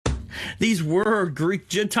These were Greek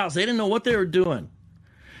Gentiles. They didn't know what they were doing.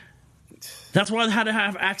 That's why they had to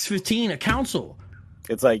have Acts 15, a council.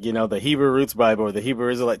 It's like, the Hebrew Roots Bible or the Hebrew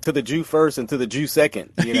Israelite, to the Jew first and to the Jew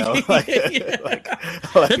second, That's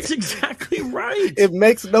exactly right. It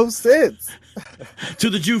makes no sense. To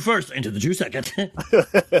the Jew first and to the Jew second.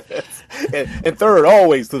 and third,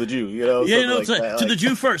 always to the Jew, to the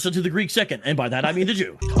Jew first and to the Greek second. And by that, I mean the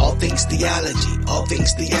Jew. All things theology.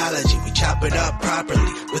 We chop it up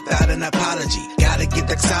properly without an apology. Gotta get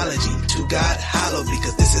doxology to God hollow,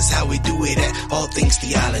 because this is how we do it at All Things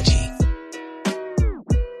Theology.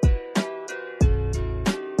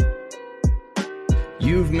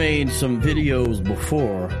 You've made some videos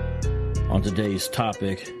before on today's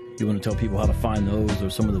topic. You want to tell people how to find those or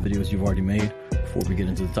some of the videos you've already made before we get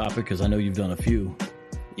into the topic? Because I know you've done a few.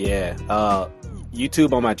 Yeah.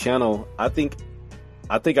 YouTube on my channel, I think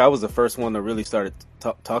I was the first one that really started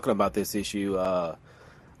talking about this issue. I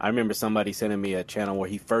remember somebody sending me a channel where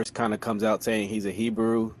he first kind of comes out saying he's a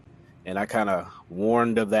Hebrew, and I kind of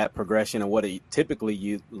warned of that progression and what it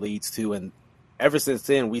typically leads to. And ever since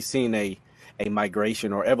then, we've seen a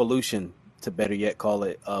migration or evolution, to better yet call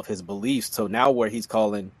it, of his beliefs. So now where he's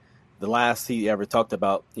calling, the last he ever talked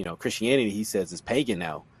about, Christianity, he says is pagan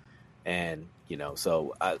now. And,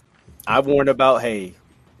 so I warned about, hey,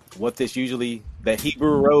 what this usually, the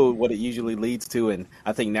Hebrew road, what it usually leads to. And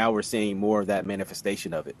I think now we're seeing more of that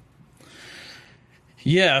manifestation of it.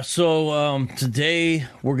 Yeah. So today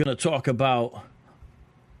we're going to talk about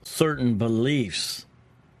certain beliefs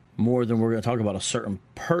more than we're going to talk about a certain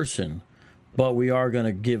person. But we are going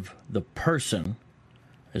to give the person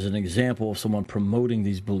as an example of someone promoting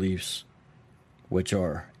these beliefs, which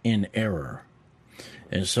are in error.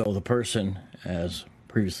 And so the person, as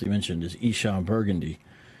previously mentioned, is Eshon Burgundy.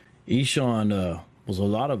 Eshon was a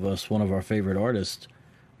lot of us, one of our favorite artists.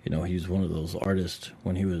 He was one of those artists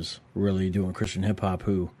when he was really doing Christian hip-hop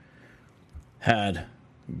who had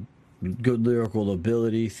good lyrical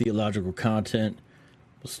ability, theological content,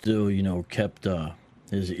 but still, kept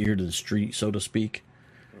his ear to the street, so to speak.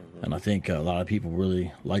 And I think a lot of people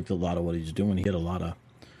really liked a lot of what he's doing. He had a lot of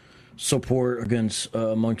support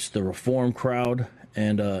amongst the Reform crowd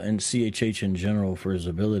and CHH in general for his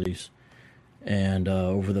abilities. And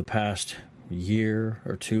over the past year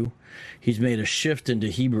or two, he's made a shift into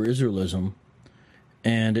Hebrew Israelism,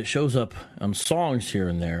 and it shows up on songs here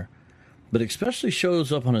and there, but especially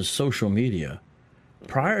shows up on his social media.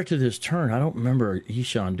 Prior to this turn, I don't remember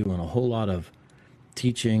Eshon doing a whole lot of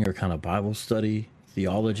teaching or kind of Bible study,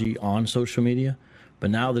 theology on social media. But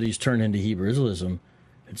now that he's turned into Hebrew Israelism,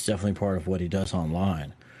 it's definitely part of what he does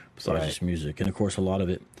online, besides just music. And, of course, a lot of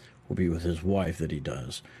it will be with his wife that he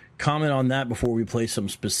does. Comment on that before we play some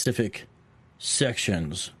specific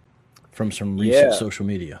sections from some recent social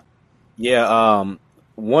media. Yeah,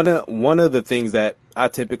 one of the things that I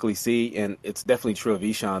typically see, and it's definitely true of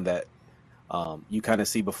Eshon, that you kind of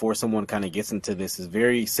see before someone kind of gets into this is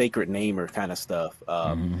very sacred namer kind of stuff.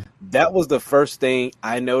 That was the first thing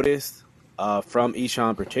I noticed from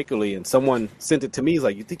Eshon particularly, and someone sent it to me. He's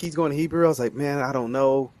like, "You think he's going to Hebrew?" I was like, "Man, I don't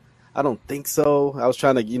know. I don't think so." I was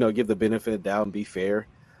trying to, give the benefit of the doubt and be fair.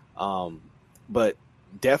 But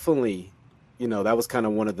definitely, that was kind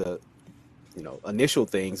of one of the, initial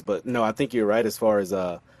things. But no, I think you're right as far as,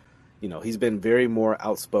 he's been very more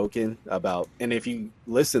outspoken about, and if you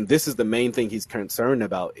listen, this is the main thing he's concerned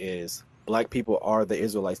about is black people are the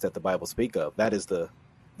Israelites that the Bible speak of. That is the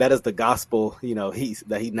gospel, he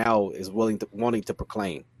now is wanting to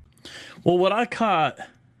proclaim. Well, what I caught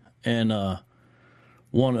in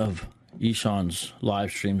one of Eshon's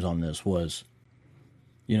live streams on this was,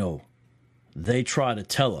 they try to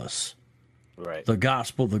tell us the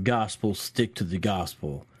gospel, stick to the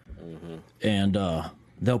gospel. And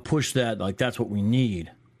they'll push that like that's what we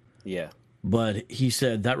need. Yeah. But he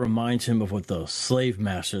said that reminds him of what the slave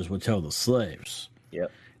masters would tell the slaves.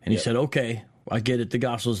 Yep. And he said, okay, I get it. The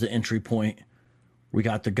gospel is the entry point. We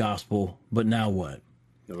got the gospel, but now what?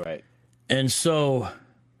 Right. And so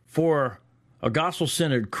for a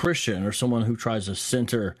gospel-centered Christian or someone who tries to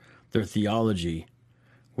center their theology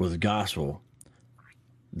with the gospel,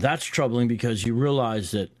 that's troubling because you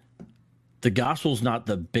realize that the gospel is not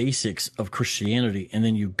the basics of Christianity, and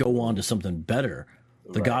then you go on to something better.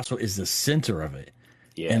 The gospel is the center of it.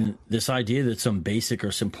 Yeah. And this idea that some basic or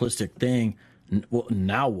simplistic thing, well,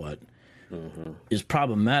 now what, is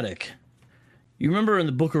problematic. You remember in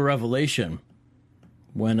the book of Revelation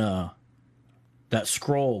when that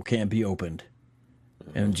scroll can't be opened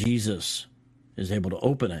and Jesus is able to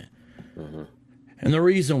open it. And the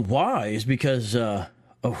reason why is because of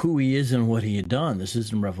who he is and what he had done. This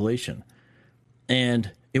is in Revelation.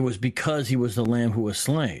 And it was because he was the lamb who was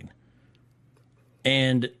slain.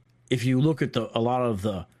 And if you look at a lot of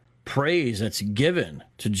the praise that's given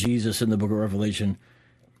to Jesus in the book of Revelation,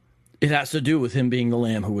 it has to do with him being the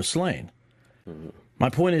lamb who was slain. Mm-hmm. My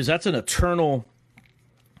point is that's an eternal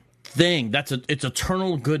thing. It's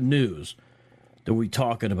eternal good news that we're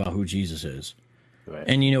talking about who Jesus is. Right.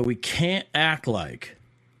 And, we can't act like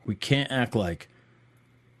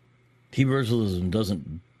Hebrewism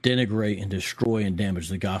doesn't denigrate and destroy and damage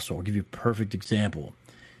the gospel. I'll give you a perfect example.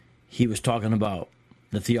 He was talking about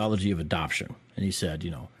the theology of adoption. And he said,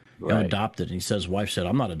 I'm adopted. And he said, his wife said,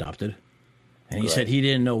 I'm not adopted. And he said he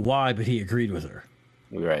didn't know why, but he agreed with her.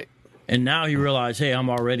 Right. And now he realized, hey, I'm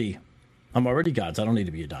already God's. I don't need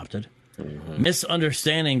to be adopted. Mm-hmm.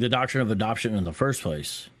 Misunderstanding the doctrine of adoption in the first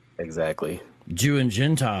place. Exactly. Jew and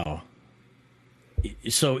Gentile.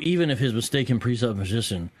 So even if his mistaken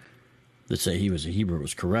presupposition that say he was a Hebrew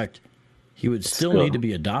was correct, he would still need to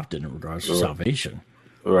be adopted in regards to salvation.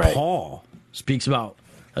 Right. Paul speaks about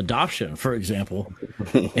adoption, for example,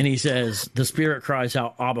 and he says the Spirit cries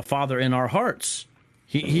out, Abba, Father, in our hearts.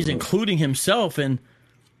 He's including himself in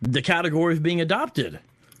the category of being adopted.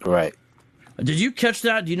 Right. Did you catch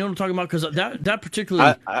that? Do you know what I'm talking about? Because that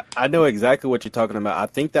particularly... I know exactly what you're talking about. I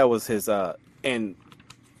think that was his... and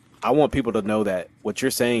I want people to know that what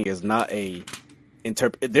you're saying is not a...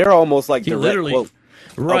 They're almost like direct quote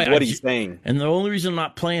of what he's saying. And the only reason I'm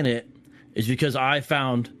not playing it is because I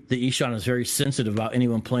found that Ishan is very sensitive about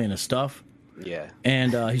anyone playing his stuff. Yeah.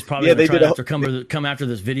 And he's probably going to try to come after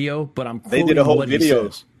this video, but I'm quoting they did a whole what video.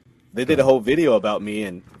 He says. They did a whole video about me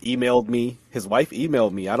and emailed me. His wife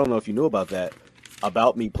emailed me. I don't know if you knew about that,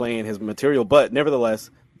 about me playing his material. But nevertheless,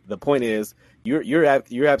 the point is, you're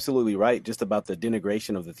absolutely right just about the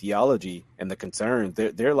denigration of the theology and the concerns.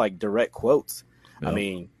 They're like direct quotes. Yep. I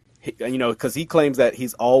mean, because he claims that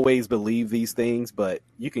he's always believed these things, but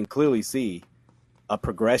you can clearly see a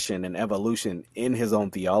progression and evolution in his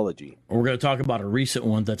own theology. We're going to talk about a recent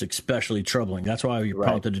one that's especially troubling. That's why we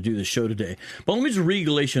prompted to do this show today. But let me just read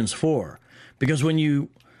Galatians 4, because when you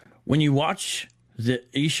watch the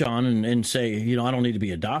Ishan and say, I don't need to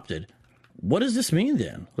be adopted, what does this mean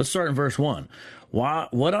then? Let's start in verse 1.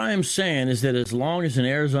 What I am saying is that as long as an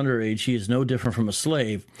heir is underage, he is no different from a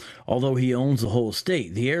slave, although he owns the whole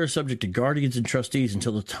estate. The heir is subject to guardians and trustees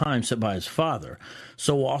until the time set by his father.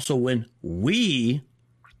 So also when we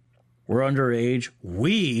were underage,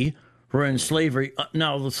 we were in slavery.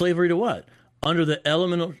 Now, the slavery to what? Under the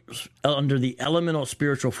elemental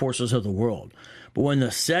spiritual forces of the world. But when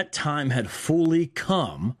the set time had fully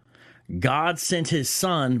come, God sent his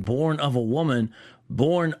son, born of a woman,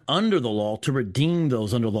 born under the law, to redeem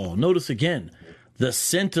those under the law. Notice again, the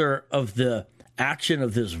center of the action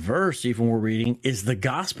of this verse, even we're reading, is the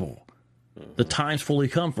gospel. The time's fully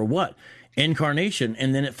come for what? Incarnation.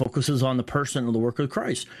 And then it focuses on the person and the work of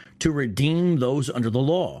Christ to redeem those under the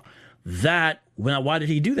law. Why did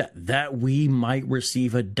he do that? That we might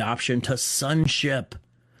receive adoption to sonship.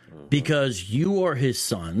 Because you are his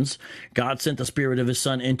sons, God sent the Spirit of his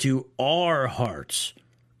Son into our hearts.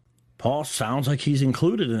 Paul sounds like he's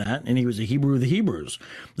included in that, and he was a Hebrew of the Hebrews.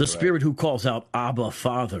 The Spirit who calls out, Abba,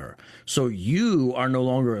 Father. So you are no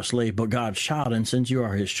longer a slave, but God's child, and since you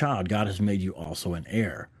are his child, God has made you also an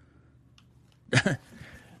heir.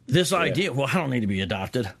 This idea, I don't need to be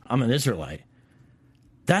adopted. I'm an Israelite.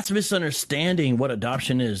 That's misunderstanding what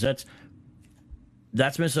adoption is.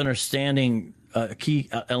 That's misunderstanding a key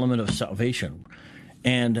element of salvation.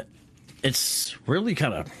 And it's really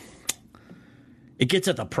it gets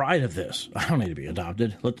at the pride of this. I don't need to be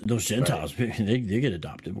adopted. Let those Gentiles, they get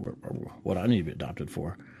adopted. What I need to be adopted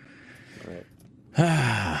for.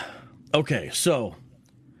 Right. Okay, so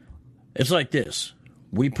it's like this.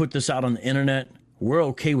 We put this out on the internet. We're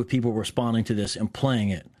okay with people responding to this and playing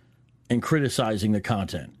it and criticizing the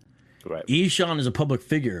content. Right. Ishan is a public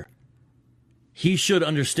figure. He should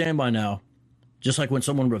understand by now, just like when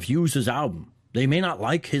someone reviews his album, they may not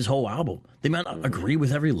like his whole album. They may not agree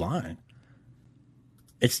with every line.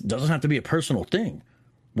 It doesn't have to be a personal thing.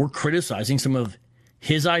 We're criticizing some of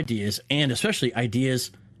his ideas, and especially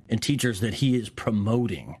ideas and teachers that he is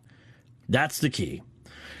promoting. That's the key.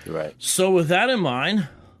 Right. So with that in mind,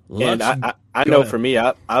 I know for me,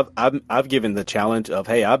 I've given the challenge of,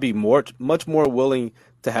 hey, I'd be much more willing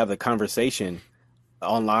to have the conversation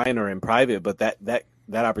online or in private, but that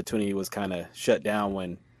opportunity was kind of shut down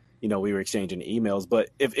when we were exchanging emails. But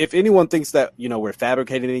if anyone thinks that we're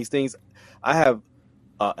fabricating these things, I have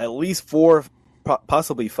at least 4,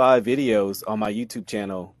 possibly 5 videos on my YouTube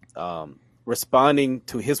channel responding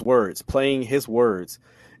to his words, playing his words,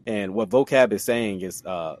 and what Vocab is saying is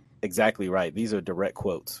exactly right. These are direct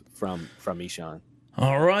quotes from Ishan.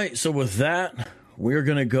 All right. So with that, we're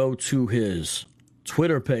going to go to his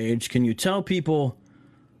Twitter page. Can you tell people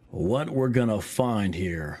what we're gonna find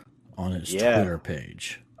here on his Twitter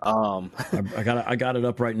page? I got it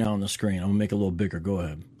up right now on the screen. I'm gonna make it a little bigger. Go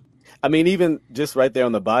ahead. I mean, even just right there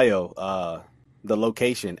on the bio, the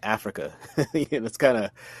location, Africa. It's kind of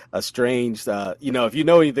a strange, if you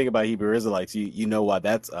know anything about Hebrew Israelites, you know why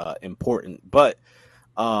that's important. But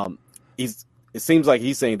it seems like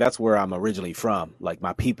he's saying that's where I'm originally from, like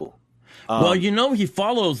my people. Well, he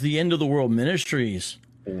follows the End of the World Ministries,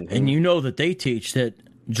 and you know that they teach that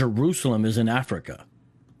Jerusalem is in Africa.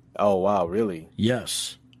 Oh, wow, really?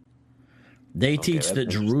 Yes. They teach that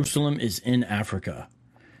Jerusalem is in Africa.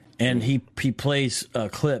 And he plays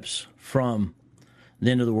clips from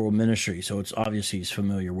the End of the World Ministry, so it's obvious he's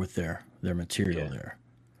familiar with their material there.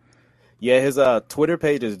 Yeah, his Twitter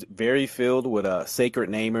page is very filled with sacred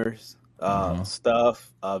namers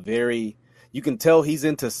stuff. You can tell he's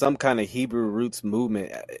into some kind of Hebrew roots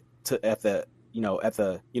movement. If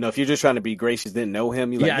you're just trying to be gracious, didn't know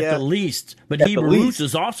him. At the least, but Hebrew roots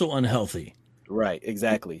is also unhealthy. Right,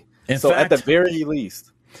 exactly. At the very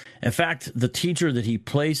least. In fact, the teacher that he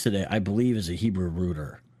plays today, I believe, is a Hebrew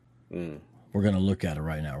rooter. We're going to look at it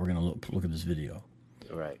right now. We're going to look at this video.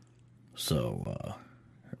 Right. So,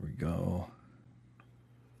 here we go.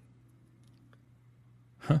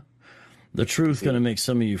 The truth going to make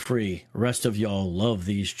some of you free. Rest of y'all love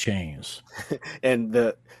these chains. And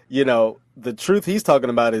the truth he's talking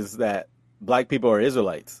about is that black people are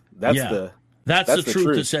Israelites. That's the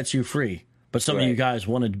truth that sets you free. But some of you guys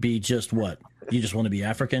want to be just what? You just want to be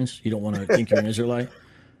Africans? You don't want to think you're an Israelite?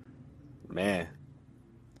 Man.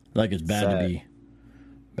 Like it's bad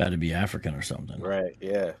to be African or something. Right,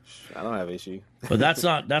 yeah. I don't have an issue. But that's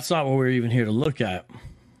not what we're even here to look at.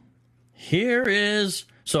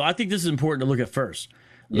 So I think this is important to look at first.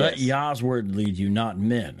 Let Yah's word lead you, not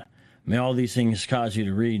men. May all these things cause you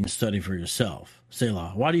to read and study for yourself.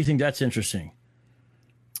 Selah. Why do you think that's interesting?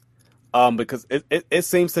 Because it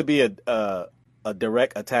seems to be a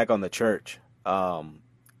direct attack on the church.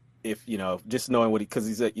 Just knowing because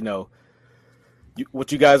he said,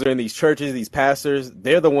 what you guys are in these churches, these pastors,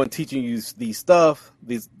 they're the one teaching you these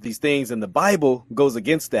things, and the Bible goes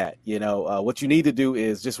against that. What you need to do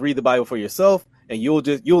is just read the Bible for yourself, and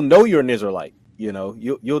you'll know you're an Israelite.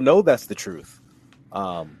 You'll know that's the truth.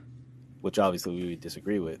 Which obviously we would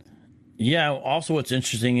disagree with. Yeah. Also, what's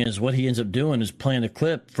interesting is what he ends up doing is playing a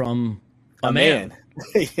clip from a man.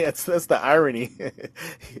 Yes, that's the irony.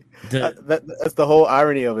 That's the whole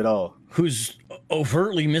irony of it all. Who's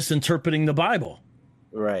overtly misinterpreting the Bible.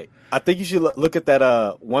 Right. I think you should look at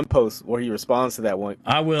that one post where he responds to that one.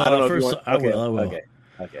 I will. I don't know first, if you want... I will.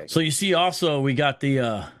 Okay. So you see also we got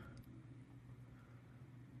the...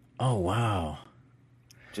 Oh, wow.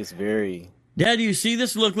 Just very... Dad, do you see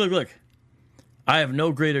this? Look. I have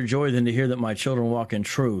no greater joy than to hear that my children walk in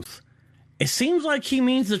truth. It seems like he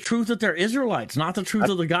means the truth that they're Israelites, not the truth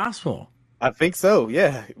of the gospel. I think so.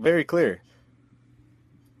 Yeah. Very clear.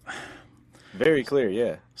 Very clear.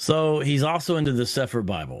 Yeah. So he's also into the Sefer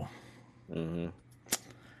Bible. Mm-hmm.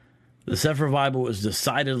 The Sefer Bible is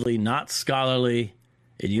decidedly not scholarly.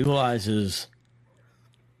 It utilizes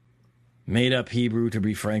made-up Hebrew, to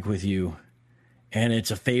be frank with you, and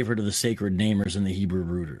it's a favorite of the sacred namers and the Hebrew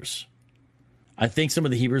rooters. I think some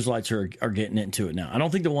of the Hebrew Israelites are getting into it now. I don't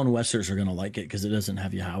think the One Westers are going to like it because it doesn't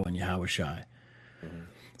have Yahweh and Yahweh Shai.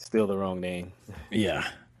 Still the wrong name. Yeah.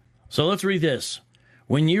 So let's read this.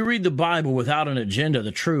 When you read the Bible without an agenda,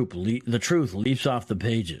 the truth leaps off the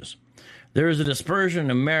pages. There is a dispersion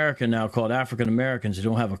in America now called African Americans who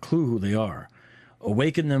don't have a clue who they are.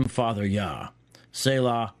 Awaken them, Father Yah.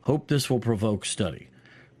 Selah, hope this will provoke study.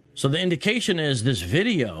 So the indication is this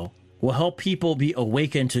video will help people be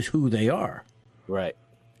awakened to who they are. Right.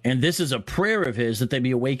 And this is a prayer of his that they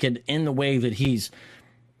be awakened in the way that he's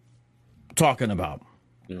talking about.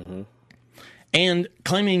 Mm-hmm. And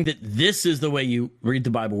claiming that this is the way you read the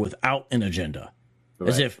Bible without an agenda. Right.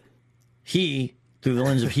 As if he, through the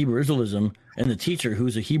lens of Hebrew Israelism, and the teacher,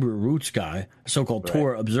 who's a Hebrew roots guy, a so-called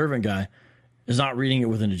Torah observant guy, is not reading it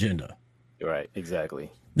with an agenda. Right,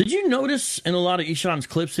 exactly. Did you notice in a lot of Ishan's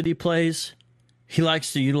clips that he plays, he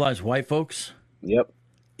likes to utilize white folks? Yep.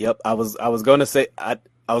 I was going to say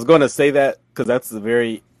that because it's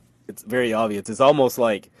very obvious. It's almost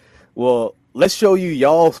like, well, let's show you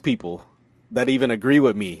y'all's people that even agree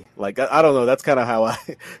with me. Like I don't know. That's kind of how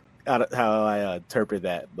I interpret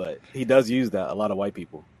that. But he does use that, a lot of white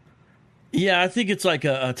people. Yeah, I think it's like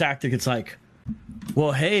a tactic. It's like,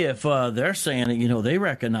 well, hey, if they're saying it, they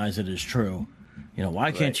recognize it as true.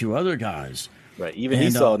 Why can't you other guys? Right. Even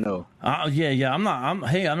Esau, no. Yeah. I'm not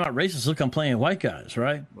racist. Look, I'm playing white guys,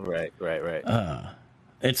 right? Right.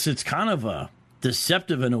 It's kind of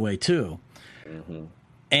deceptive in a way too. Mm-hmm.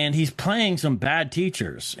 And he's playing some bad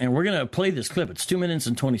teachers. And we're going to play this clip. It's 2 minutes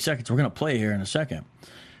and 20 seconds. We're going to play here in a second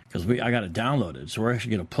because I got it downloaded. So we're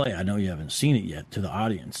actually going to play. I know you haven't seen it yet to the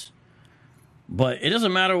audience. But it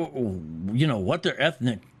doesn't matter, what their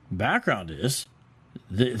ethnic background is.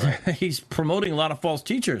 He's promoting a lot of false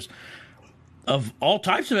teachers of all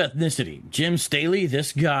types of ethnicity. Jim Staley,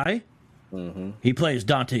 this guy, he plays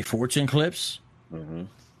Dante Fortune clips.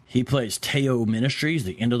 He plays Teo Ministries,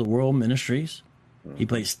 the End of the World Ministries. He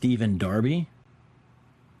plays Stephen Darby.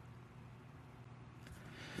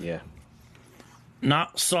 Yeah.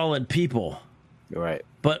 Not solid people. You're right.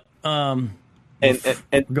 But and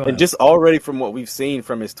just already from what we've seen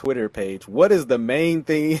from his Twitter page, what is the main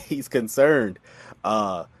thing he's concerned?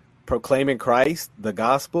 Proclaiming Christ, the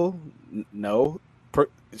gospel? No.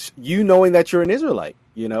 You knowing that you're an Israelite,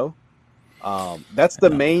 that's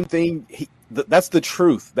the main thing. That's the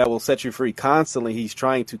truth that will set you free. Constantly, he's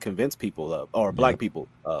trying to convince people of, or black people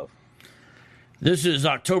of. This is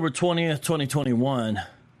October 20th, 2021.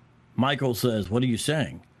 Michael says, what are you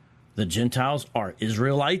saying? The Gentiles are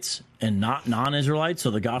Israelites and not non-Israelites,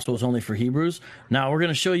 so the gospel is only for Hebrews? Now, we're going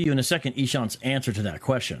to show you in a second Ishan's answer to that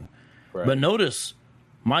question. Right. But notice,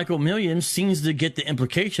 Michael Millions seems to get the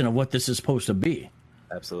implication of what this is supposed to be.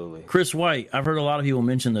 Absolutely. Chris White, I've heard a lot of people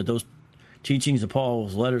mention that those teachings of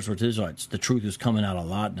Paul's letters were to Israelites. The truth is coming out a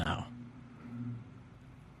lot now.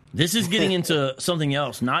 This is getting into something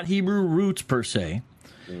else, not Hebrew roots per se,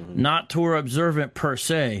 not Torah observant per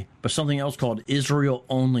se, but something else called Israel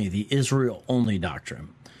only, the Israel only doctrine.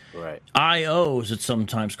 Right. IO, as it's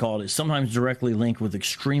sometimes called, is sometimes directly linked with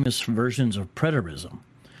extremist versions of preterism.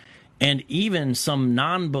 And even some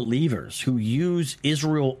non-believers who use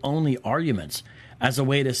Israel only arguments as a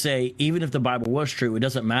way to say, even if the Bible was true, it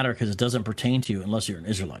doesn't matter because it doesn't pertain to you unless you're an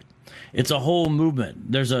Israelite. It's a whole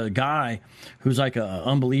movement. There's a guy who's like an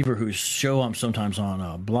unbeliever whose show I'm sometimes on,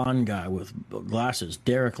 a blonde guy with glasses.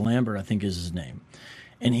 Derek Lambert, I think is his name.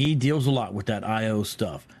 And he deals a lot with that IO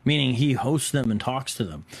stuff, meaning he hosts them and talks to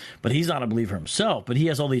them. But he's not a believer himself, but he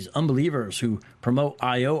has all these unbelievers who promote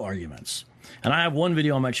IO arguments. And I have one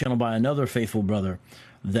video on my channel by another faithful brother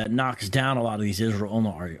that knocks down a lot of these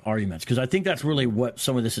Israel-only arguments, because I think that's really what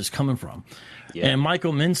some of this is coming from. Yeah. And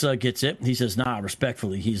Michael Mensa gets it. He says, nah,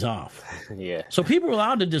 respectfully, he's off. Yeah. So people are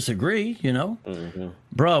allowed to disagree,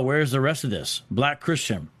 Bro, where's the rest of this? Black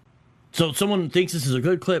Christian. So someone thinks this is a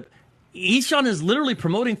good clip. Ishan is literally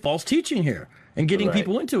promoting false teaching here and getting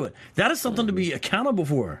people into it. That is something to be accountable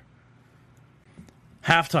for.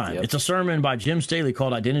 Halftime. Yep. It's a sermon by Jim Staley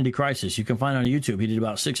called Identity Crisis. You can find it on YouTube. He did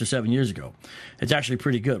about 6 or 7 years ago. It's actually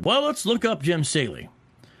pretty good. Well, let's look up Jim Staley.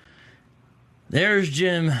 There's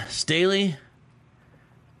Jim Staley.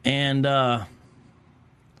 And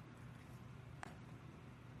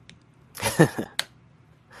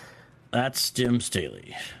that's Jim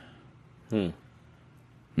Staley.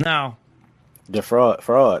 Now, the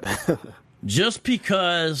fraud. Just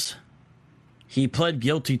because he pled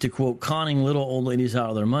guilty to, quote, conning little old ladies out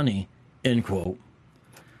of their money, end quote,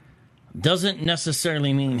 doesn't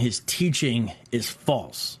necessarily mean his teaching is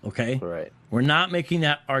false, okay? Right. We're not making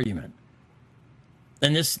that argument.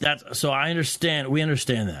 And so we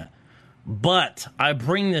understand that. But I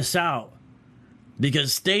bring this out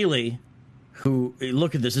because Staley,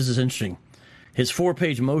 look at this is interesting. His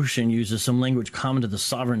 4-page motion uses some language common to the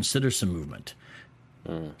sovereign citizen movement.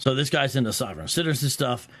 So this guy's into sovereign citizen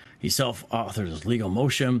stuff. He self-authored his legal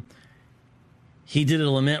motion. He did a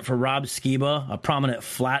lament for Rob Skiba, a prominent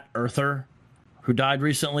flat earther who died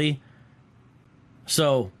recently.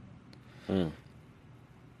 So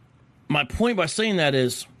my point by saying that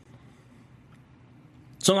is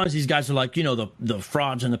sometimes these guys are like, the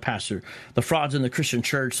frauds in the frauds in the Christian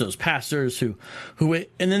church, those pastors who,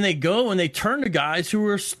 and then they go and they turn to guys who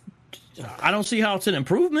are, I don't see how it's an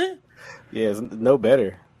improvement. Yeah, it's no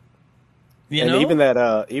better. Even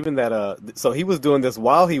that, so he was doing this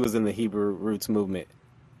while he was in the Hebrew Roots movement.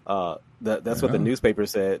 That's what the newspaper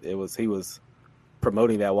said. He was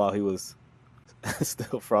promoting that while he was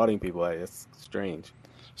still frauding people. It's strange.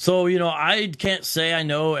 So, I can't say I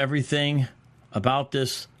know everything about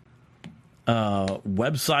this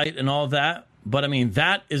website and all of that, but I mean,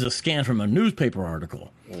 that is a scan from a newspaper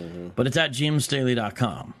article, but it's at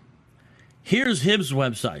jimstaley.com. Here's Hibbs'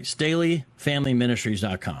 website,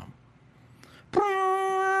 StaleyFamilyMinistries.com.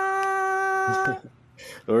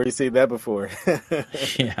 Already seen that before.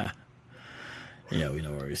 Yeah, we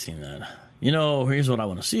know where we've seen that. Here's what I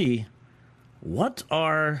want to see. What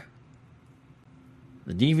are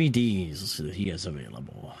the DVDs that he has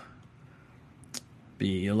available?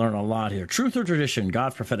 You'll learn a lot here. Truth or Tradition,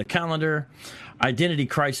 God's Prophetic Calendar, Identity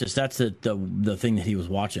crisis. That's the thing that he was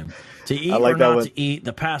watching. To eat like or that not one. to eat.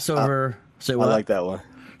 The Passover. Say what? I like that one. To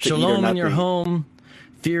eat or Shalom not in your to eat. home.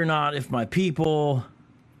 Fear not if my people.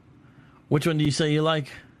 Which one do you say you like?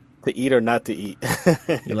 To eat or not to eat.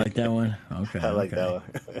 You like that one? Okay. I like okay. that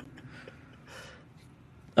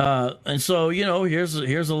one. And so, you know, here's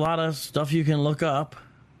a lot of stuff you can look up.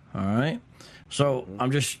 All right. So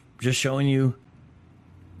I'm just showing you,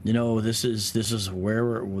 you know, this is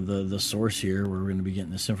where the source here where we're going to be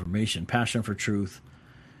getting this information. Passion for Truth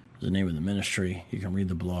is the name of the ministry. You can read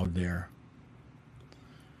the blog there.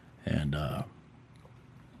 And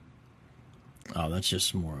that's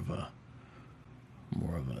just more of a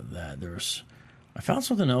that. I found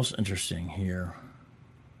something else interesting here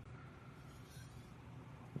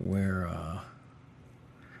where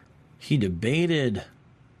he debated.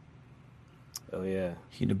 Oh yeah.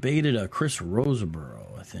 He debated Chris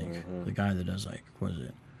Roseborough, I think, the guy that does what is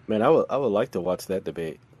it? Man, I would like to watch that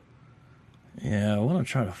debate. Yeah, I'm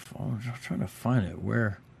trying to find it.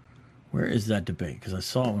 Where is that debate? Because I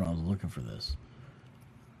saw it when I was looking for this.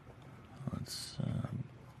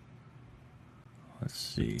 Let's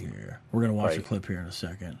see here. We're gonna watch a clip here in a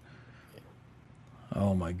second.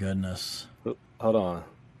 Oh my goodness! Hold on.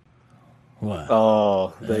 What?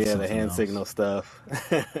 Oh, That's the something hand else. signal stuff.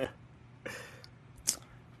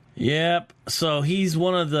 Yep. So he's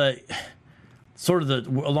one of the sort of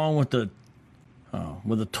along with the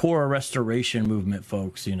Torah restoration movement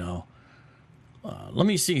folks. You know. Let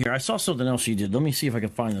me see here. I saw something else he did. Let me see if I can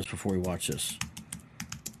find this before we watch this.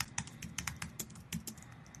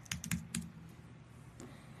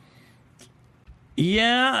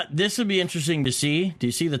 Yeah, this would be interesting to see. Do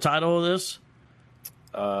you see the title of this?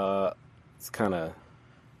 It's kind of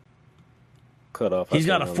cut off. He's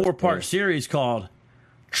got a 4-part series called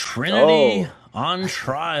Trinity on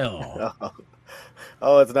Trial.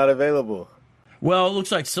 Oh, it's not available. Well, it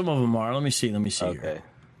looks like some of them are. Let me see Okay. here.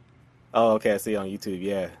 Oh, okay. I see on YouTube.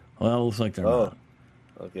 Yeah. Well, it looks like they're not.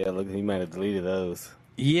 Okay. Look, he might have deleted those.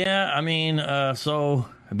 Yeah, I mean, so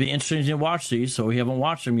it'd be interesting to watch these. So we haven't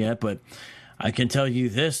watched them yet, but I can tell you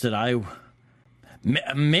this, that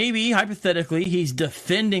maybe, hypothetically, he's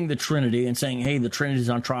defending the Trinity and saying, hey, the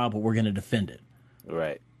Trinity's on trial, but we're going to defend it.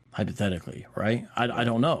 Right. Hypothetically, right? I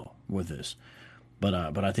don't know with this. But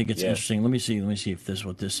I think it's interesting. Let me see if this is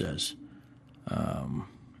what this says.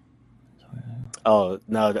 Oh,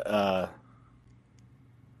 no.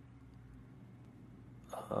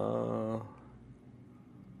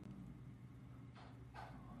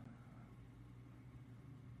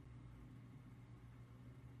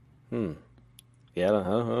 Yeah, I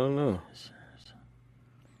don't know.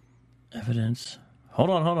 Evidence. Hold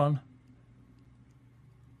on.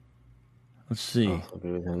 Let's see.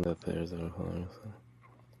 Agree with him that there's a...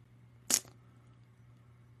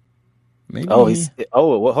 Maybe. Well,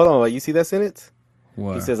 hold on. You see that sentence?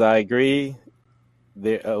 What? He says, I agree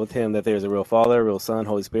with him that there's a real Father, real Son,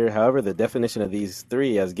 Holy Spirit. However, the definition of these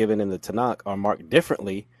three as given in the Tanakh are marked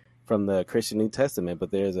differently from the Christian New Testament,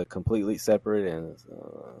 but there's a completely separate and...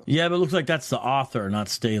 Yeah, but it looks like that's the author, not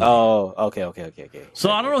Staley. Oh, okay. So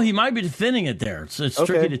I don't know. He might be defending it there. It's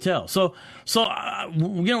tricky to tell. So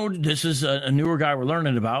you know, this is a newer guy we're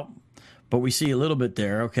learning about, but we see a little bit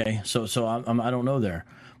there. Okay, so I don't know there,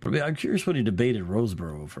 but I'm curious what he debated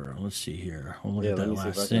Roseborough over. Let's see here. We'll look at that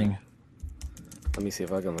last thing. Let me see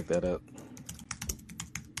if I can look that up.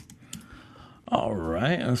 All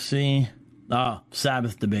right, let's see.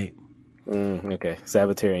 Sabbath debate. Okay,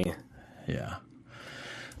 Sabbatarian. Yeah.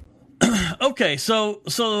 Okay, so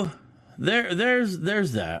there's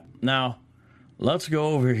that. Now, let's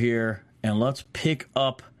go over here and let's pick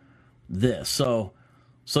up this. So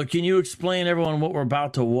can you explain everyone what we're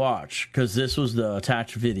about to watch? Because this was the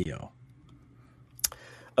attached video.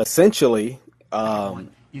 Essentially,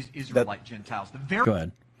 is Israelite Gentiles. Go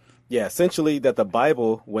ahead. Yeah, essentially that the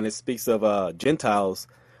Bible, when it speaks of Gentiles,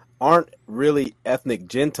 aren't really ethnic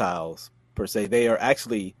Gentiles per se. They are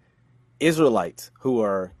actually Israelites who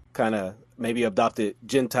are kind of maybe adopted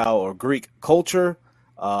Gentile or Greek culture.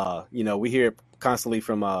 You know, we hear it constantly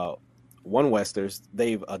from one Westers.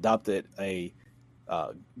 They've adopted a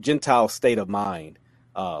Gentile state of mind.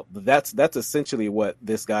 But that's essentially what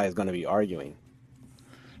this guy is going to be arguing.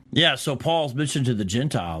 Yeah, so Paul's mission to the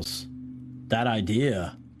Gentiles, that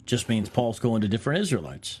idea just means Paul's going to different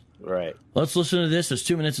Israelites. Right. Let's listen to this. It's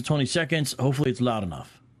 2 minutes and 20 seconds. Hopefully it's loud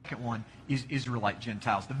enough. Second one is Israelite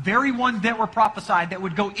Gentiles, the very ones that were prophesied that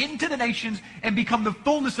would go into the nations and become the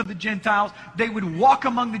fullness of the Gentiles. They would walk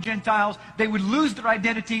among the Gentiles. They would lose their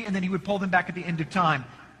identity, and then he would pull them back at the end of time.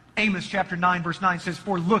 Amos chapter 9, verse 9 says,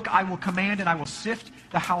 "For look, I will command and I will sift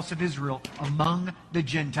the house of Israel among the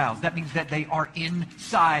Gentiles." That means that they are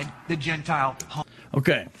inside the Gentile home.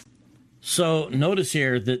 Okay. So notice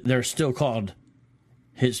here that they're still called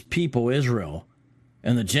his people, Israel,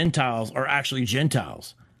 and the Gentiles are actually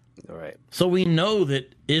Gentiles. All right. So we know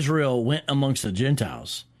that Israel went amongst the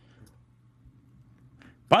Gentiles.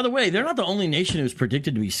 By the way, they're not the only nation who's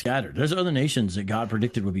predicted to be scattered. There's other nations that God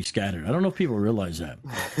predicted would be scattered. I don't know if people realize that.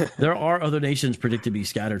 There are other nations predicted to be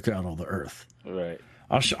scattered throughout all the earth. Right.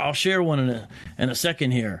 I'll share one in a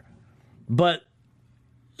second here. But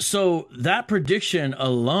so that prediction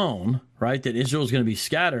alone, right, that Israel is going to be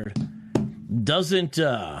scattered, doesn't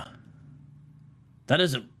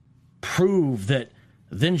prove that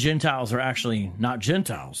then Gentiles are actually not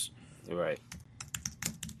Gentiles. Right.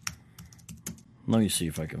 Let me see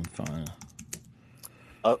if I can find.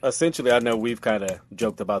 Essentially, I know we've kind of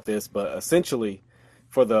joked about this, but essentially,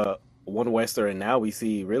 for the One Wester, and now we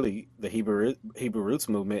see really the Hebrew roots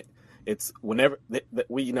movement. It's whenever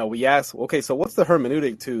we ask, okay, so what's the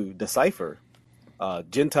hermeneutic to decipher?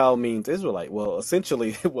 Gentile means Israelite. Well,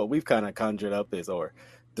 essentially, what we've kind of conjured up is, or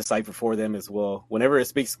decipher for them is, well, whenever it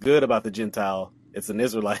speaks good about the Gentile, it's an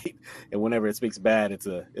Israelite, and whenever it speaks bad, it's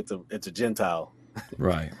a Gentile.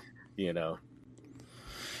 Right. You know.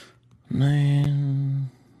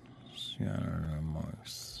 Man, scattered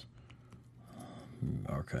amongst.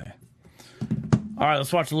 Okay. All right,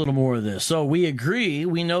 let's watch a little more of this. So we agree.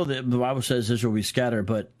 We know that the Bible says Israel will be scattered,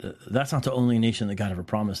 but that's not the only nation that God ever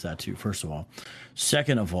promised that to, first of all.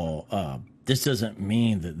 Second of all, this doesn't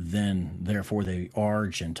mean that then, therefore, they are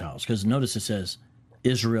Gentiles. Because notice it says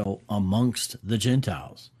Israel amongst the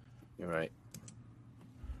Gentiles. You're right.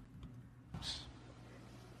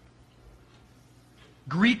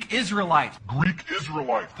 Greek Israelites.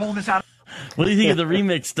 Pulling this out. What do you think of the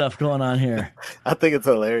remix stuff going on here? I think it's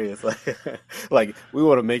hilarious. Like we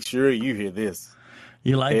want to make sure you hear this.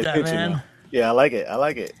 You like Pay that, attention man? now. Yeah, I like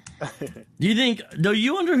it. Do you think? No,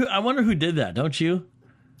 you wonder. I wonder who did that. Don't you?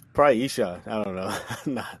 Probably Isha. I don't know.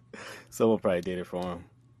 Not someone probably did it for him.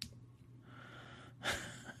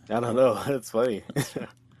 I don't know. It's funny.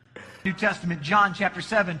 New Testament, John chapter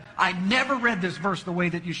 7. I never read this verse the way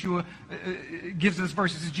that Yeshua gives this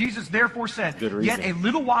verse. It says, Jesus therefore said, "Yet a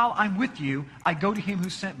little while I'm with you, I go to him who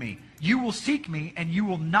sent me. You will seek me, and you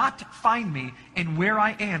will not find me, and where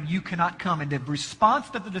I am, you cannot come." And the response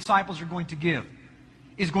that the disciples are going to give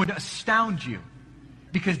is going to astound you,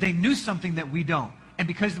 because they knew something that we don't. And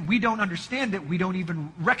because we don't understand it, we don't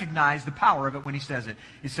even recognize the power of it when he says it.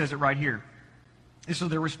 It says it right here. This is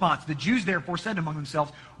their response. The Jews therefore said among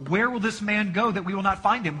themselves, "Where will this man go that we will not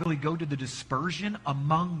find him? Will he go to the dispersion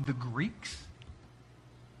among the Greeks?"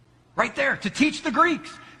 Right there, to teach the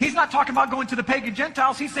Greeks. He's not talking about going to the pagan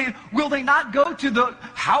Gentiles. He's saying, will they not go to the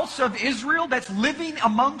house of Israel that's living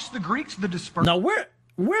amongst the Greeks, the dispersion? Now,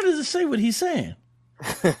 where does it say what he's saying?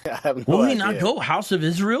 I have no Will he idea. not go house of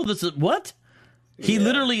Israel? What? He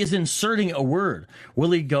literally is inserting a word.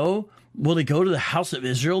 Will he go to the house of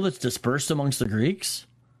Israel that's dispersed amongst the Greeks?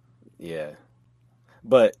 Yeah.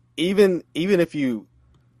 But even if you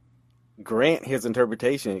grant his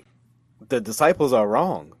interpretation, the disciples are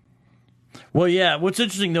wrong. Well, yeah. What's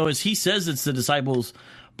interesting, though, is he says it's the disciples,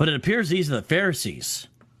 but it appears these are the Pharisees.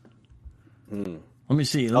 Let me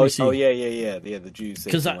see. Oh, yeah. The Jews.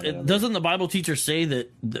 Because doesn't the Bible teacher say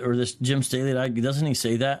that, or this Jim Staley, doesn't he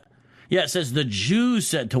say that? Yeah, it says the Jews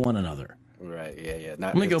said to one another. Right, yeah.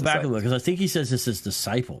 Let me go back a look, because I think he says this is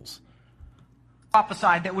disciples.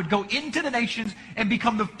 Prophesied that would go into the nations and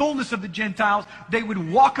become the fullness of the Gentiles. They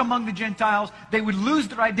would walk among the Gentiles. They would lose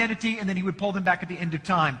their identity, and then he would pull them back at the end of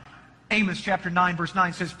time. Amos chapter 9, verse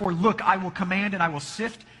 9 says, "For look, I will command and I will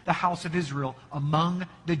sift the house of Israel among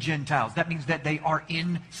the Gentiles." That means that they are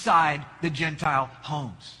inside the Gentile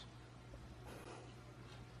homes.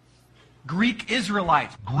 Greek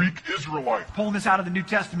Israelites. Pulling this out of the New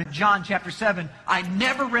Testament, John chapter 7. I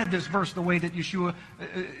never read this verse the way that Yeshua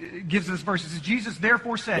gives this verse. It says, Jesus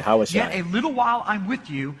therefore said, "Yet a little while I'm with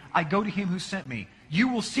you, I go to him who sent me. You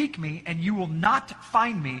will seek me, and you will not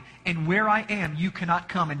find me, and where I am, you cannot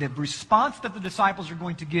come." And the response that the disciples are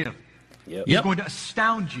going to give is going to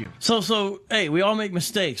astound you. So, hey, we all make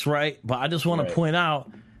mistakes, right? But I just want to point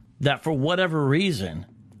out that for whatever reason,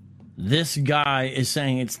 this guy is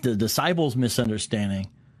saying it's the disciples' misunderstanding,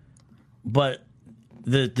 but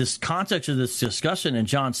this context of this discussion in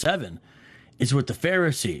John 7 is with the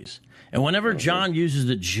Pharisees. And whenever John uses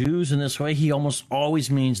the Jews in this way, he almost always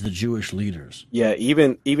means the Jewish leaders. Yeah,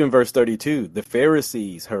 even verse 32, the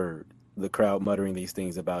Pharisees heard the crowd muttering these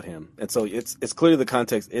things about him. And so it's clear the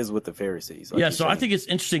context is with the Pharisees. Like so I think it's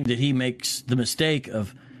interesting that he makes the mistake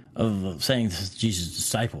of of saying this is Jesus'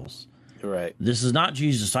 disciples. Right. This is not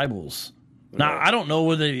Jesus' disciples. Now, I don't know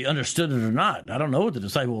whether they understood it or not. I don't know what the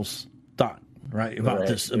disciples thought, right, about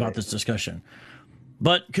this discussion.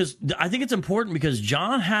 But because I think it's important because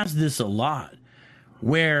John has this a lot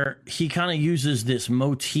where he kind of uses this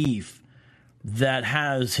motif that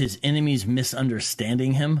has his enemies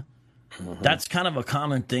misunderstanding him. Mm-hmm. That's kind of a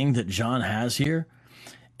common thing that John has here.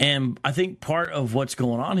 And I think part of what's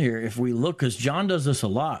going on here, if we look, because John does this a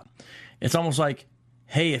lot, it's almost like,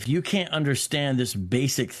 hey, if you can't understand this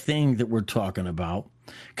basic thing that we're talking about,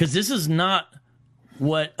 because this is not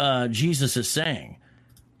what Jesus is saying.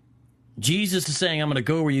 Jesus is saying, I'm going to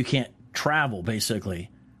go where you can't travel, basically.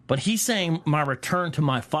 But he's saying, my return to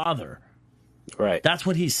my Father. Right. That's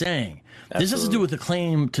what he's saying. Absolutely. This has to do with the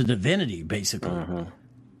claim to divinity, basically. Mm-hmm.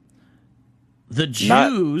 The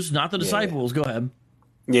Jews, not the disciples, go ahead.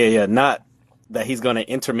 Yeah, not that he's going to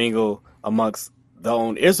intermingle amongst the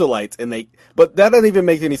own Israelites, but that doesn't even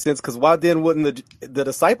make any sense because why then wouldn't the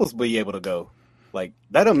disciples be able to go? Like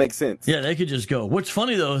that don't make sense. Yeah, they could just go. What's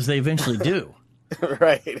funny though is they eventually do.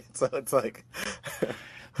 Right. So it's like,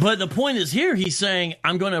 but the point is here, he's saying,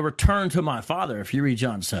 I'm going to return to my Father. If you read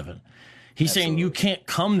John 7, he's saying you can't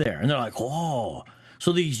come there, and they're like, whoa.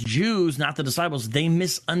 So these Jews, not the disciples, they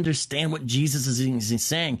misunderstand what Jesus is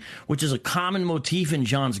saying, which is a common motif in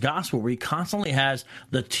John's gospel, where he constantly has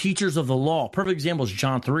the teachers of the law. Perfect example is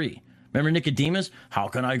John 3. Remember Nicodemus? How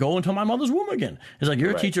can I go into my mother's womb again? It's like,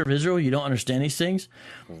 you're a teacher of Israel, you don't understand these things?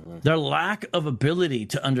 Mm-hmm. Their lack of ability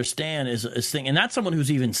to understand is thing, and that's someone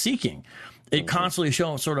who's even seeking. It constantly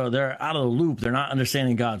shows sort of they're out of the loop. They're not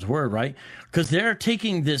understanding God's word, right? Because they're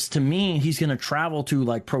taking this to mean he's going to travel to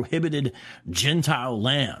like prohibited Gentile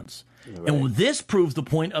lands. Right. And this proves the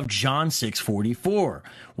point of John 6:44.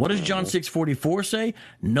 What does John 6:44 say?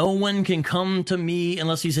 No one can come to me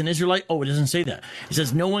unless he's an Israelite. Oh, it doesn't say that. It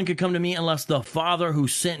says no one can come to me unless the Father who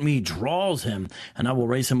sent me draws him, and I will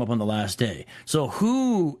raise him up on the last day. So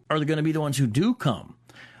who are going to be the ones who do come?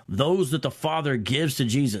 Those that the Father gives to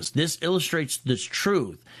Jesus. This illustrates this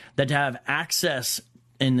truth that to have access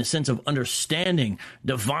in the sense of understanding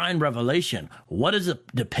divine revelation. What does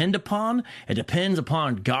it depend upon? It depends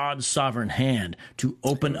upon God's sovereign hand to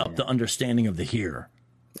open up the understanding of the hearer.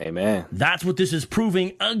 Amen. That's what this is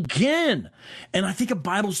proving again. And I think a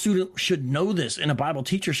Bible student should know this, and a Bible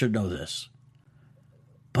teacher should know this.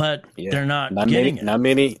 But they're not getting it. Not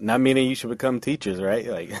many you should become teachers, right?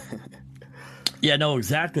 Like yeah, no,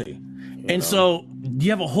 exactly. And so you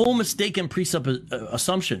have a whole mistaken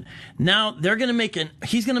assumption. Now he's going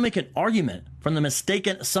to make an argument from the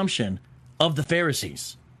mistaken assumption of the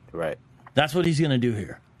Pharisees. Right. That's what he's going to do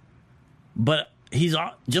here. But he's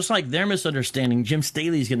just like their misunderstanding, Jim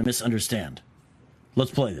Staley's going to misunderstand.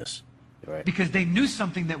 Let's play this. Right. Because they knew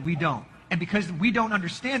something that we don't. And because we don't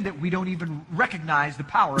understand it, we don't even recognize the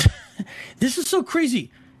power. This is so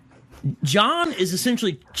crazy. John is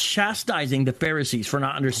essentially chastising the Pharisees for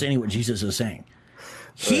not understanding what Jesus is saying.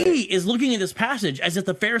 He is looking at this passage as if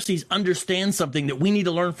the Pharisees understand something that we need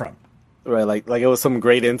to learn from. Right, like it was some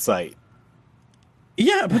great insight.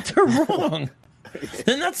 Yeah, but they're wrong.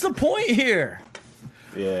 And that's the point here.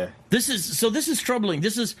 Yeah. This is troubling.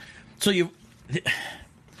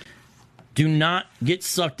 Do not get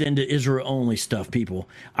sucked into Israel-only stuff, people.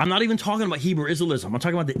 I'm not even talking about Hebrew Israelism. I'm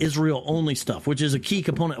talking about the Israel-only stuff, which is a key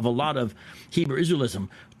component of a lot of Hebrew Israelism.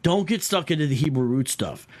 Don't get stuck into the Hebrew roots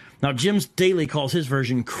stuff. Now, Jim Staley calls his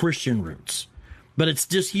version Christian roots, but it's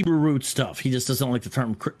just Hebrew roots stuff. He just doesn't like the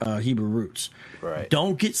term Hebrew roots. Right.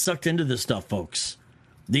 Don't get sucked into this stuff, folks.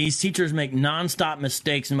 These teachers make nonstop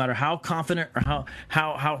mistakes, no matter how confident or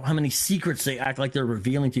how many secrets they act like they're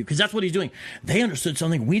revealing to you. Because that's what he's doing. They understood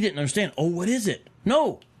something we didn't understand. Oh, what is it?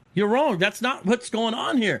 No, you're wrong. That's not what's going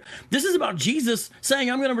on here. This is about Jesus saying,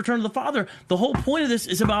 I'm going to return to the Father. The whole point of this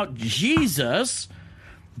is about Jesus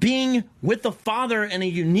being with the Father in a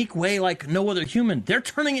unique way like no other human. They're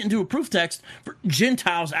turning it into a proof text for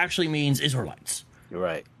Gentiles actually means Israelites. You're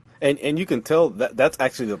right. And you can tell that's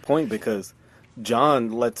actually the point because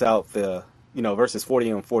John lets out the, verses 40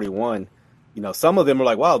 and 41. Some of them are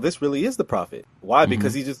like, wow, this really is the prophet. Why?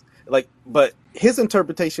 Because he just but his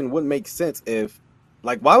interpretation wouldn't make sense if,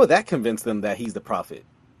 why would that convince them that he's the prophet?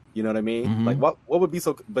 You know what I mean? Mm-hmm. What would be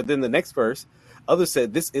so, but then the next verse, others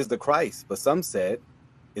said, this is the Christ. But some said,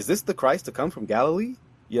 is this the Christ to come from Galilee?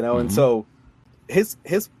 And so his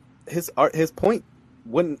point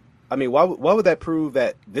wouldn't, why would that prove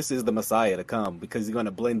that this is the Messiah to come? Because he's going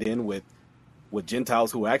to blend in with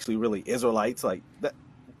Gentiles who are actually really Israelites, like that.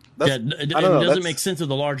 It doesn't make sense of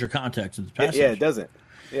the larger context of the passage. Yeah, it doesn't.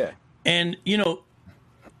 Yeah. And,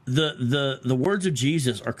 the words of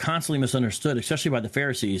Jesus are constantly misunderstood, especially by the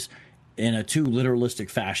Pharisees, in a too literalistic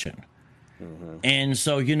fashion. And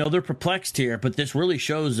so, they're perplexed here, but this really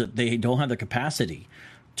shows that they don't have the capacity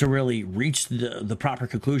to really reach the proper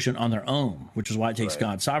conclusion on their own, which is why it takes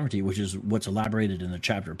God's sovereignty, which is what's elaborated in the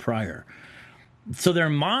chapter prior. So their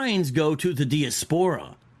minds go to the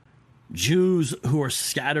diaspora, Jews who are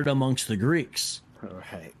scattered amongst the Greeks.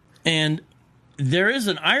 Right. And there is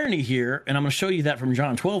an irony here, and I'm going to show you that from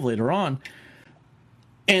John 12 later on.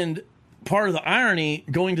 And part of the irony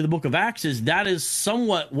going to the book of Acts is that is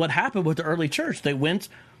somewhat what happened with the early church. They went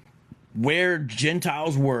where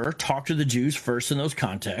Gentiles were, talked to the Jews first in those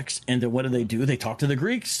contexts, and then what do? They talk to the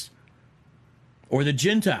Greeks or the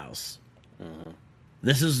Gentiles.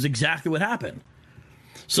 This is exactly what happened.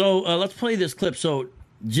 So let's play this clip. So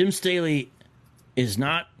Jim Staley is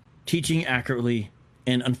not teaching accurately,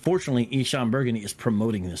 and unfortunately, Eshon Burgundy is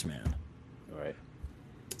promoting this man. Right.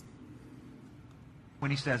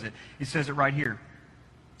 When he says it right here.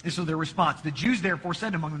 This is their response. The Jews therefore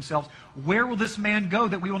said among themselves, where will this man go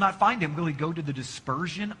that we will not find him? Will he go to the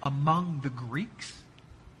dispersion among the Greeks?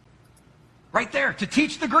 Right there, to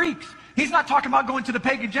teach the Greeks. He's not talking about going to the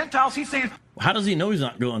pagan Gentiles. He's saying... How does he know he's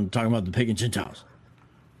not talking about the pagan Gentiles?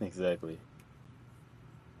 Exactly.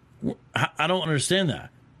 I don't understand that.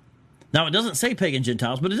 Now, it doesn't say pagan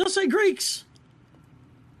Gentiles, but it does say Greeks.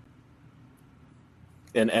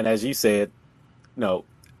 And as you said, no,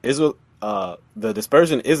 Israel... the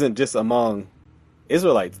dispersion isn't just among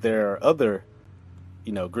Israelites. There are other,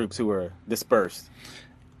 groups who are dispersed.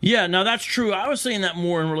 Yeah, now that's true. I was saying that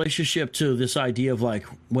more in relationship to this idea of like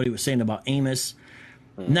what he was saying about Amos.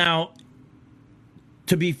 Now,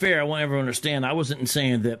 to be fair, I want everyone to understand, I wasn't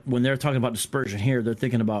saying that when they're talking about dispersion here, they're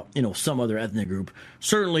thinking about, some other ethnic group.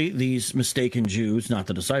 Certainly these mistaken Jews, not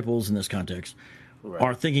the disciples in this context,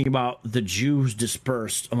 are thinking about the Jews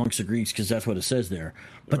dispersed amongst the Greeks, because that's what it says there.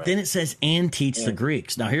 But then it says, and teach the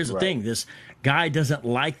Greeks. Now, here's the thing. This guy doesn't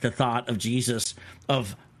like the thought of Jesus,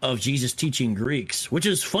 of Jesus teaching Greeks, which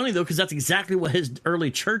is funny, though, because that's exactly what his early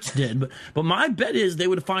church did. But my bet is they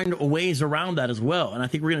would find ways around that as well. And I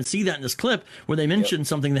think we're going to see that in this clip where they mention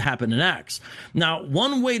something that happened in Acts. Now,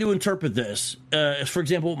 one way to interpret this is, for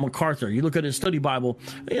example, MacArthur. You look at his study Bible,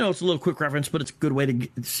 it's a little quick reference, but it's a good way to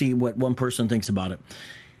see what one person thinks about it.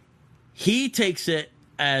 He takes it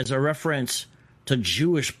as a reference to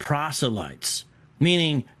Jewish proselytes,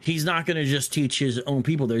 meaning he's not going to just teach his own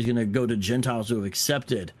people there. He's going to go to Gentiles who have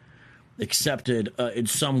accepted in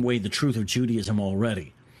some way the truth of Judaism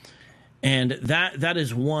already. And that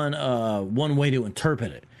is one way to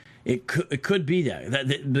interpret it. It could be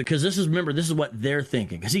that because this is what they're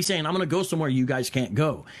thinking. Because he's saying, I'm going to go somewhere you guys can't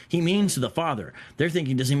go. He means to the Father. They're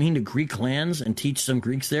thinking, does he mean to Greek lands and teach some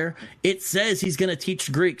Greeks there? It says he's going to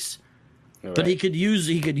teach Greeks. Right. But he could use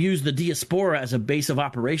the diaspora as a base of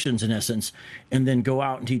operations, in essence, and then go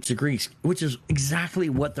out and teach the Greeks, which is exactly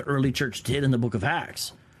what the early church did in the book of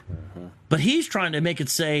Acts. But he's trying to make it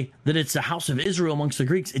say that it's the house of Israel amongst the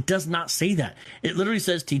Greeks. It does not say that. It literally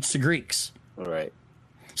says teach the Greeks. Right.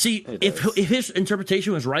 See, if his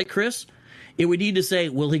interpretation was right, Chris, it would need to say,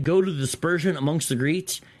 will he go to the dispersion amongst the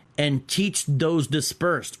Greeks and teach those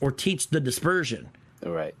dispersed, or teach the dispersion?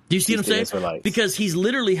 Right. Do you see what I'm saying? Israelites. Because he's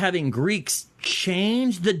literally having Greeks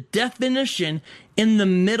change the definition in the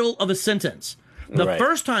middle of a sentence. The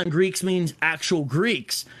first time Greeks means actual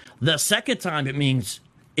Greeks. The second time it means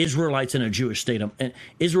Israelites in a Jewish state of,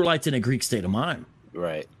 Israelites in a Greek state of mind.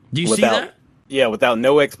 Right. Do you see that? Yeah, without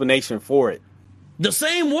no explanation for it. The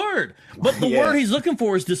same word, but the word he's looking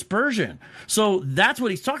for is dispersion. So that's what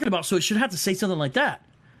he's talking about. So it should have to say something like that.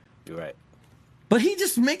 You're right. But he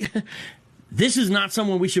just this is not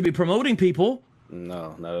someone we should be promoting, people.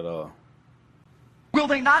 No, not at all. Will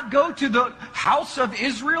they not go to the house of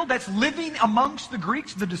Israel that's living amongst the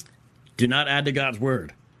Greeks? Do not add to God's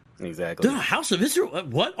word. Exactly. The house of Israel?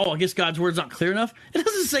 What? Oh, I guess God's word's not clear enough? It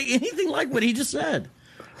doesn't say anything like what he just said.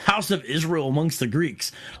 House of Israel amongst the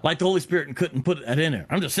Greeks. Like the Holy Spirit couldn't put that in there.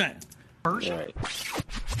 I'm just saying. Right.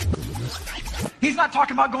 He's not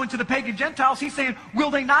talking about going to the pagan Gentiles. He's saying,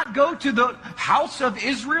 will they not go to the house of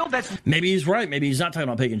Israel? Maybe he's right. Maybe he's not talking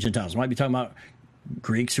about pagan Gentiles. He might be talking about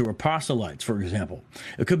Greeks who are proselytes, for example.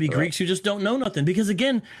 It could be Greeks who just don't know nothing. Because,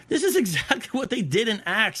 again, this is exactly what they did in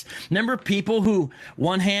Acts. Remember people who,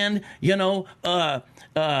 one hand,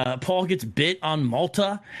 Paul gets bit on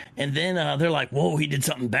Malta, and then they're like, whoa, he did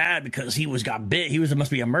something bad because he got bit.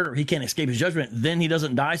 Must be a murderer. He can't escape his judgment. Then he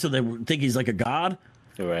doesn't die, so they think he's like a god.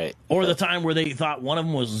 Right. Or the time where they thought one of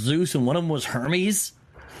them was Zeus and one of them was Hermes.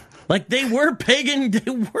 Like they were pagan. They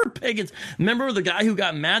were pagans. Remember the guy who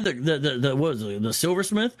got mad? The what was it? The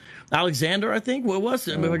silversmith, Alexander, I think. What was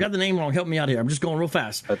it? I got the name wrong. Help me out here. I'm just going real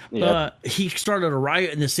fast. He started a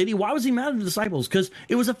riot in the city. Why was he mad at the disciples? Because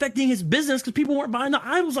it was affecting his business. Because people weren't buying the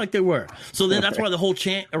idols like they were. So then that's why the whole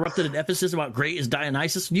chant erupted in Ephesus about great is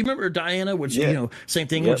Dionysus. Do you remember Diana? Which same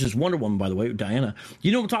thing. Which is Wonder Woman, by the way. Diana.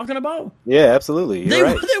 You know what I'm talking about? Yeah, absolutely. They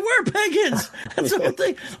were pagans. That's the whole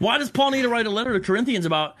thing. Why does Paul need to write a letter to Corinthians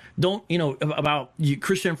about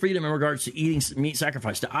Christian freedom in regards to eating meat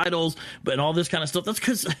sacrificed to idols, but all this kind of stuff? That's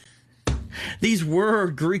because these were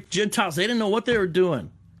Greek Gentiles. They didn't know what they were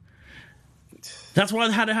doing. That's why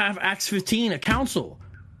they had to have Acts 15, a council.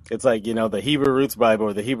 It's like, the Hebrew Roots Bible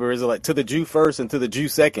or the Hebrew Israelite, to the Jew first and to the Jew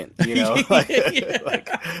second,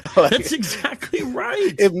 That's exactly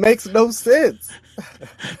right. It makes no sense.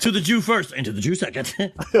 To the Jew first and to the Jew second.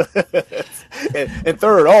 and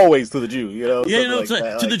third, always to the Jew,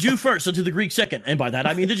 to the Jew first and to the Greek second. And by that,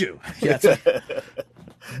 I mean the Jew. Yeah,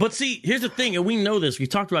 but see, here's the thing, and we know this. We've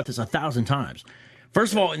talked about this 1,000 times.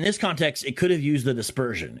 First of all, in this context, it could have used the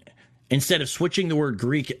dispersion instead of switching the word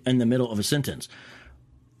Greek in the middle of a sentence.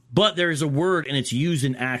 But there is a word, and it's used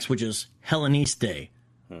in Acts, which is Helleniste.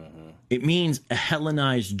 Mm-hmm. It means a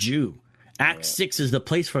Hellenized Jew. Acts 6 is the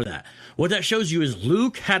place for that. What that shows you is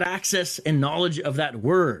Luke had access and knowledge of that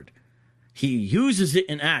word. He uses it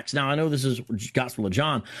in Acts. Now, I know this is Gospel of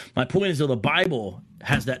John. My point is, though, the Bible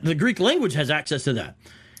has that. The Greek language has access to that.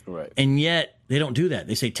 Right. And yet, they don't do that.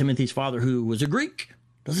 They say Timothy's father, who was a Greek.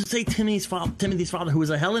 Doesn't say Timothy's father, who was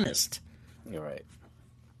a Hellenist. You're right.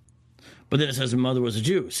 But then it says his mother was a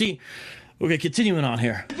Jew. See, okay, continuing on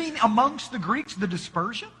here. Living amongst the Greeks, the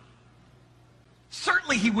dispersion?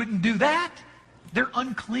 Certainly he wouldn't do that. They're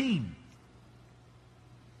unclean.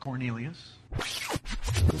 Cornelius.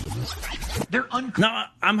 They're unclean. Now,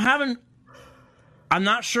 I'm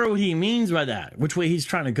not sure what he means by that, which way he's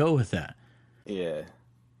trying to go with that. Yeah.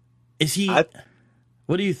 Is he,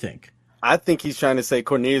 what do you think? I think he's trying to say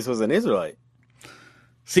Cornelius was an Israelite.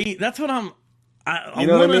 See, that's what you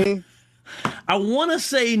know what I mean? I want to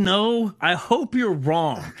say no. I hope you're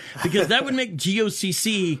wrong, because that would make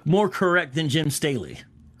GOCC more correct than Jim Staley.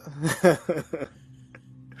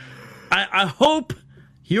 I hope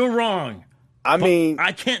you're wrong. I mean,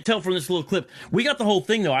 I can't tell from this little clip. We got the whole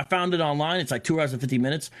thing, though. I found it online. It's like 2 hours and 50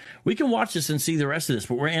 minutes. We can watch this and see the rest of this,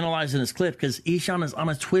 but we're analyzing this clip because Ishan is on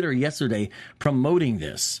his Twitter yesterday promoting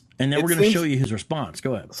this. And then we're going to show you his response.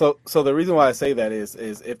 Go ahead. So the reason why I say that is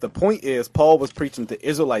if the point is Paul was preaching to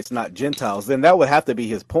Israelites, not Gentiles, then that would have to be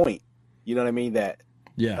his point. You know what I mean? That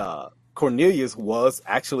Cornelius was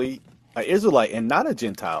actually an Israelite and not a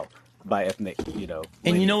Gentile by ethnic, And lineage.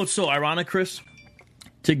 you know what's so ironic, Chris?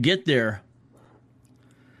 To get there,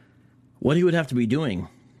 what he would have to be doing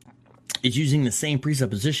is using the same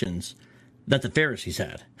presuppositions that the Pharisees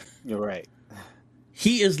had. You're right.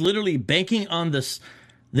 He is literally banking on the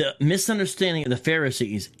misunderstanding of the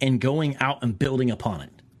Pharisees and going out and building upon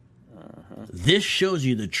it. Uh-huh. This shows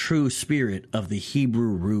you the true spirit of the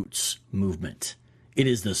Hebrew roots movement. It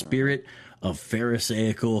is the spirit of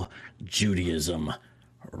Pharisaical Judaism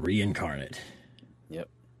reincarnate. Yep.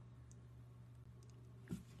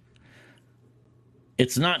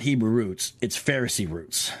 It's not Hebrew roots, it's Pharisee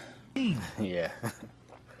roots. Yeah.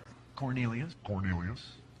 Cornelius.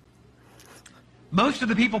 Most of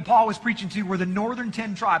the people Paul was preaching to were the northern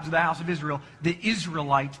 10 tribes of the house of Israel, the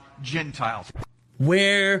Israelite Gentiles.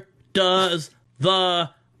 Where does the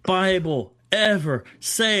Bible ever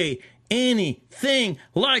say anything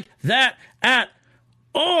like that at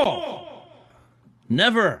all?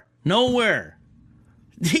 Never. Nowhere.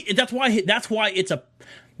 That's why it's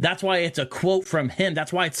a quote from him.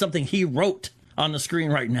 That's why it's something he wrote on the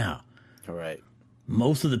screen right now. All right.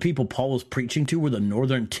 Most of the people Paul was preaching to were the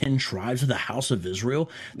northern 10 tribes of the house of Israel,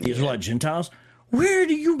 the Israelite Gentiles. Where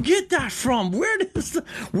do you get that from? Where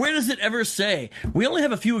does it ever say? We only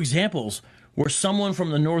have a few examples where someone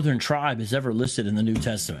from the northern tribe is ever listed in the New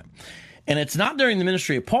Testament. And it's not during the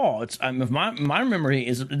ministry of Paul. My memory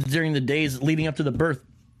is during the days leading up to the birth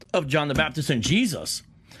of John the Baptist and Jesus,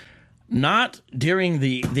 not during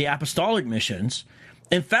the apostolic missions.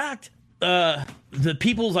 In fact, the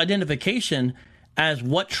people's identification as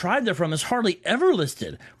what tribe they're from is hardly ever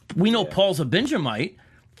listed. We know Paul's a Benjamite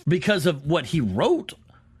because of what he wrote,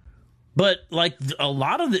 but like a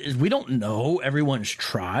lot of it is we don't know everyone's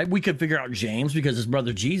tribe. We could figure out James because his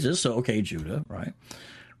brother Jesus, so okay, Judah, right?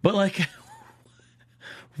 But like,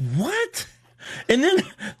 what? And then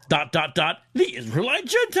the Israelite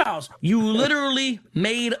Gentiles. You literally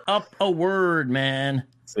made up a word, man.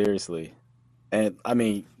 Seriously. And I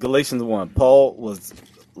mean, Galatians 1, Paul was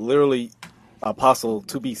literally apostle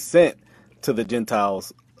to be sent to the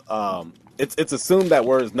Gentiles. It's assumed that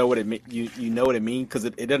words know what it you know what it means, because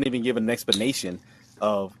it doesn't even give an explanation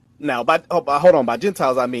of. Now, hold on, by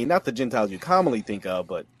Gentiles I mean not the Gentiles you commonly think of,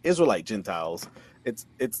 but Israelite Gentiles. It's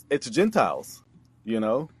Gentiles, you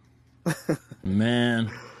know.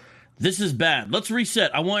 Man, this is bad. Let's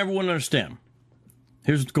reset. I want everyone to understand.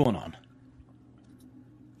 Here's what's going on.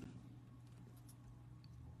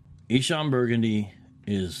 Eshon Burgundy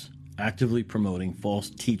is actively promoting false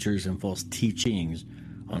teachers and false teachings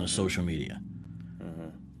on his social media. Mm-hmm.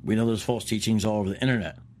 We know there's false teachings all over the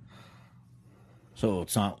internet. So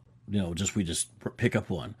it's not, just we just pick up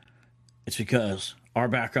one. It's because our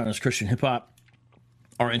background is Christian hip-hop.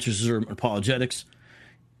 Our interests are apologetics.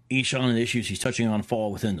 Eshon and the issues he's touching on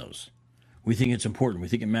fall within those. We think it's important. We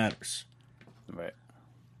think it matters. Right.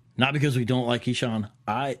 Not because we don't like Eshon.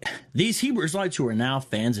 These Hebrew Israelites who are now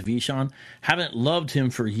fans of Eshon haven't loved him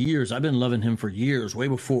for years. I've been loving him for years, way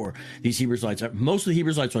before these Hebrew Israelites. Most of the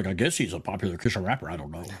Hebrew Israelites are like, I guess he's a popular Christian rapper. I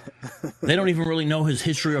don't know. They don't even really know his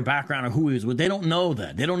history or background or who he is. They don't know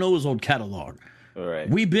that. They don't know his old catalog. Right.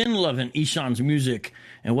 We've been loving Eshon's music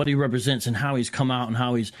and what he represents and how he's come out and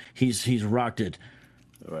how he's rocked it.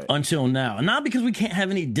 Right. Until now. And not because we can't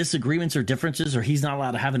have any disagreements or differences or he's not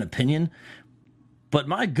allowed to have an opinion. But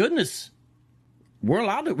my goodness, we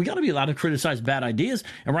got to be allowed to criticize bad ideas.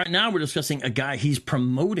 And right now we're discussing a guy he's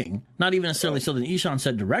promoting, not even necessarily something Eshon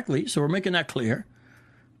said directly. So we're making that clear.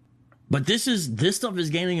 But this stuff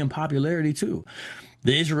is gaining in popularity too.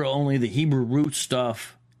 The Israel only, the Hebrew root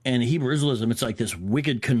stuff, and Hebrew Israelism, it's like this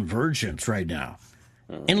wicked convergence right now.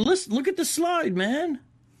 And look at the slide, man.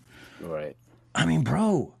 Right. I mean,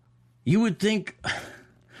 bro, you would think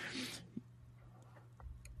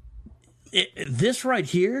this right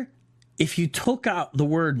here, if you took out the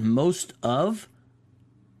word most of,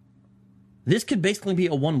 this could basically be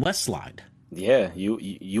a One West slide. Yeah,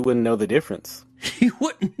 you wouldn't know the difference. You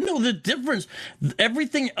wouldn't know the difference.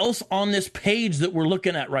 Everything else on this page that we're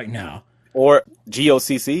looking at right now. Or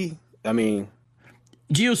GOCC, I mean...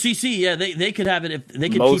 GOCC, yeah, they could have it if they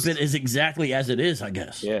could keep it as exactly as it is, I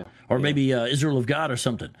guess. Yeah. Or maybe Israel of God or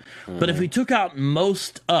something. Mm-hmm. But if we took out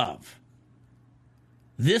most of,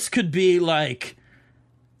 this could be like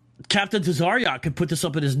Captain Tazariot could put this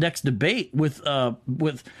up in his next debate with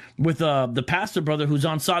the pastor brother who's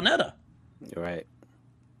on Sonetta. Right.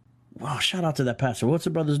 Wow, shout out to that pastor. What's the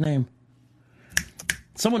brother's name?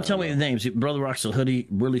 Someone tell me the names. Brother rocks a hoodie,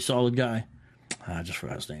 really solid guy. I just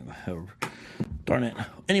forgot his name. Darn it.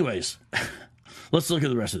 Anyways, let's look at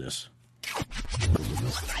the rest of this.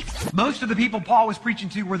 Most of the people Paul was preaching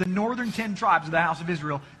to were the northern 10 tribes of the house of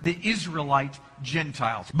Israel, the Israelite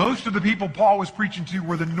Gentiles. Most of the people Paul was preaching to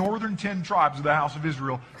were the northern 10 tribes of the house of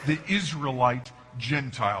Israel, the Israelite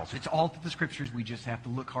Gentiles. It's all through the scriptures. We just have to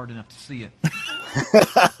look hard enough to see it.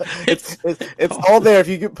 it's all there. If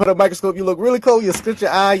you put a microscope, you look really close, you squint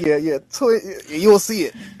your eye, you'll see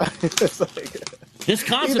it. This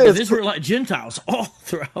concept of Israelite Gentiles all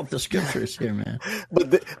throughout the scriptures here, man.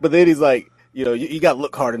 But then he's like, you got to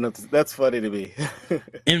look hard enough. That's funny to me.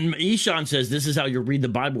 And Eshon says this is how you read the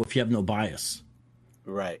Bible if you have no bias.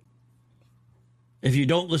 Right. If you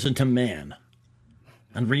don't listen to man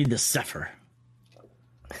and read the Sefer.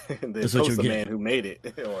 That's what you get. Man who made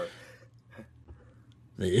it. Or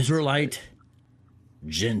the Israelite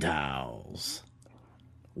Gentiles.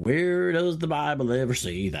 Where does the Bible ever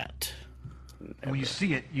say that? And when you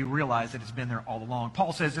see it, you realize that it's been there all along.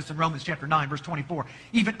 Paul says this in Romans chapter 9, verse 24.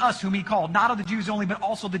 Even us whom he called, not of the Jews only, but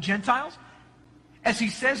also the Gentiles. As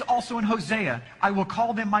he says also in Hosea, I will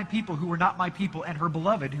call them my people who were not my people, and her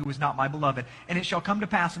beloved who was not my beloved. And it shall come to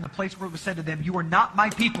pass in the place where it was said to them, you are not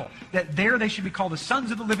my people, that there they should be called the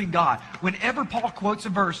sons of the living God. Whenever Paul quotes a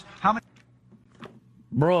verse, how many...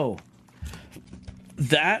 Bro,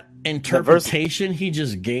 that interpretation he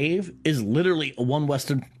just gave is literally a One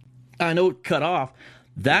Western... I know it cut off.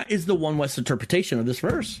 That is the One West interpretation of this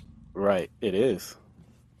verse. Right, it is.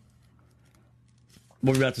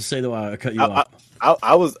 What were you about to say, though? I cut you off.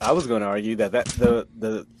 I was going to argue that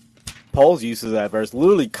the Paul's use of that verse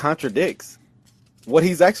literally contradicts what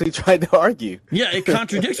he's actually trying to argue. Yeah, it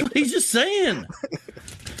contradicts what he's just saying.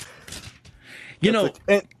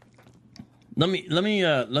 Let me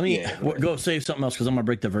go save something else because I'm gonna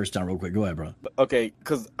break the verse down real quick. Go ahead, bro. Okay,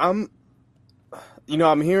 because I'm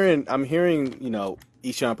hearing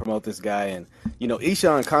Eshon promote this guy, and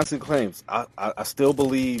Eshon constantly claims I still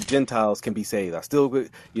believe Gentiles can be saved. I still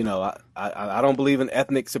I don't believe in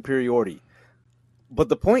ethnic superiority. But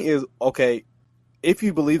the point is, okay, if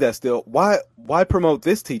you believe that still, why promote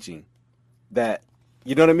this teaching? That,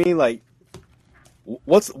 you know what I mean? Like,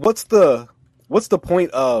 what's the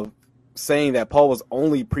point of saying that Paul was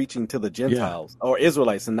only preaching to the Gentiles or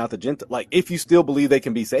Israelites and not the Gentiles. Like, if you still believe they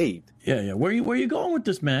can be saved. Yeah. Where you going with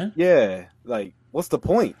this, man? Yeah. Like, what's the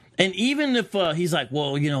point? And even if he's like,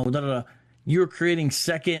 well, you're creating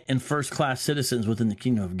second and first class citizens within the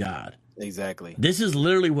kingdom of God. Exactly. This is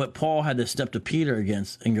literally what Paul had to step to Peter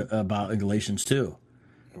against about in Galatians 2.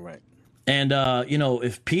 Right. And,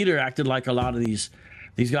 if Peter acted like a lot of these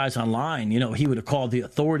guys online, he would have called the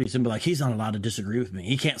authorities and be like, he's not allowed to disagree with me.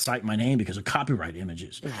 He can't cite my name because of copyright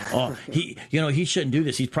images. He shouldn't do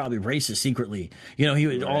this. He's probably racist secretly. He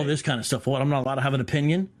would, all this kind of stuff. What? I'm not allowed to have an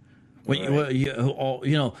opinion?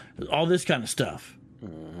 All this kind of stuff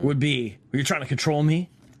would be, you're trying to control me?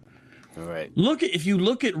 All right. If you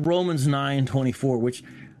look at Romans 9:24, which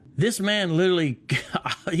this man literally,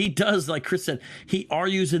 he does, like Chris said, he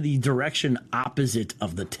argues in the direction opposite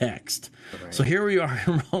of the text. Right. So here we are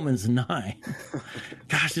in Romans 9.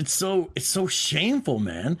 Gosh, it's so shameful,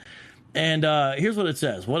 man. And here's what it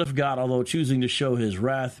says. What if God, although choosing to show his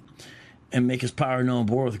wrath and make his power known,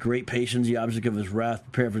 bore with great patience the object of his wrath,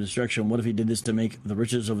 prepared for destruction? What if he did this to make the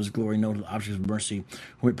riches of his glory known to the object of mercy,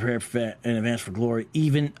 whom he prepared in advance for glory,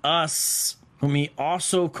 even us, whom he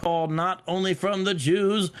also called not only from the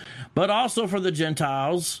Jews, but also for the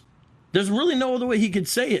Gentiles? There's really no other way he could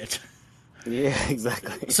say it. Yeah,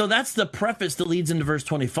 exactly. So that's the preface that leads into verse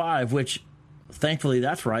 25, which, thankfully,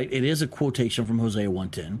 that's right. It is a quotation from Hosea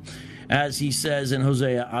 1:10. As he says in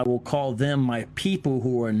Hosea, I will call them my people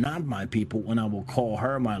who are not my people, and I will call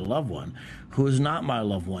her my loved one who is not my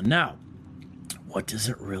loved one. Now, what does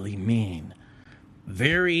it really mean?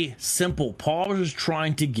 Very simple. Paul is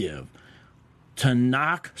trying to give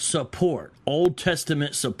Tanakh support, Old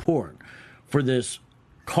Testament support, for this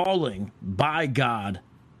calling by God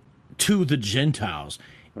to the Gentiles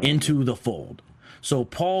into the fold. So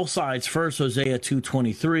Paul cites first Hosea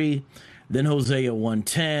 2:23, then Hosea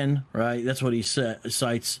 1:10, right? That's what he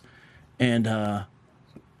cites. And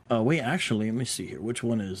actually, let me see here. Which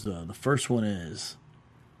one is the first one is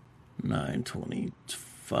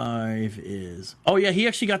 9:25 is. Oh yeah, he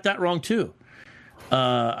actually got that wrong too.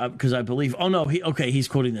 Because I believe. Oh no, he's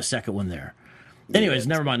quoting the second one there. Anyways,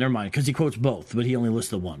 never mind, because he quotes both, but he only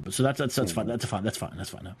lists the one. But so that's fine. That's fine.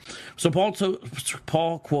 Now. So Paul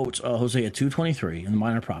quotes Hosea 2:23 in the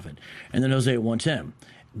Minor Prophet, and then Hosea 1:10.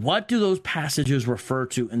 What do those passages refer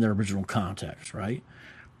to in their original context? Right?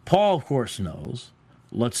 Paul, of course, knows.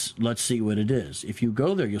 Let's see what it is. If you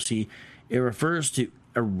go there, you'll see it refers to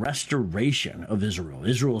a restoration of Israel.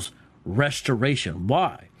 Israel's restoration.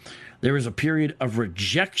 Why? There is a period of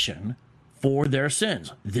rejection for their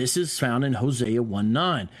sins. This is found in Hosea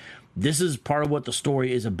 1:9. This is part of what the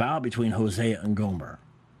story is about between Hosea and Gomer,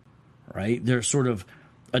 right? There's sort of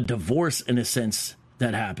a divorce in a sense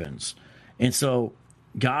that happens. And so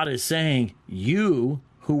God is saying, you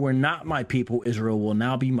who were not my people, Israel, will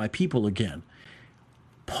now be my people again.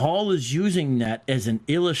 Paul is using that as an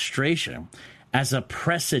illustration, as a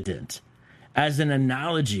precedent, as an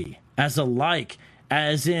analogy, as a like,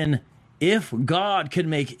 as in, if God could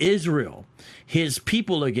make Israel his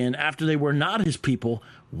people again after they were not his people,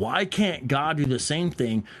 why can't God do the same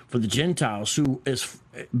thing for the Gentiles who is,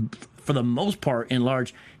 for the most part, in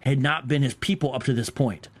large, had not been his people up to this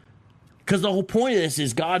point? Because the whole point of this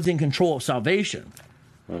is God's in control of salvation.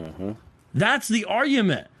 Mm-hmm. That's the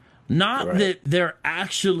argument. Not that they're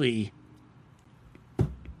actually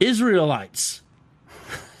Israelites.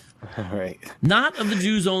 Right. Not of the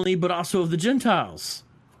Jews only, but also of the Gentiles.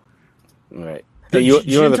 Right. The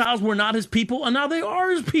Gentiles were not his people, and now they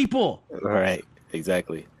are his people. Right.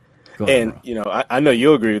 Exactly. And, I know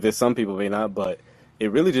you'll agree with this. Some people may not, but it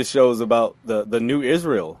really just shows about the new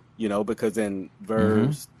Israel, because in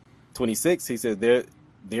verse 26, he says, they,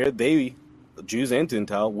 Jews and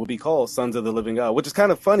Gentile, will be called sons of the living God, which is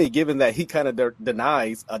kind of funny given that he kind of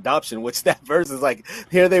denies adoption, which that verse is like,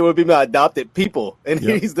 here they will be my adopted people. And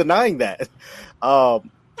he's denying that. Another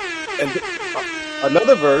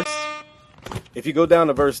verse, if you go down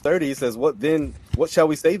to verse 30, he says, what shall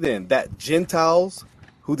we say then? That Gentiles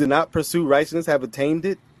who did not pursue righteousness have attained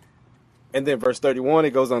it? And then verse 31,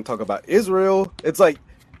 it goes on to talk about Israel. It's like,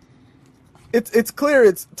 it's clear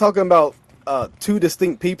it's talking about two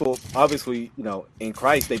distinct people. Obviously, in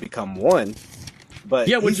Christ they become one. But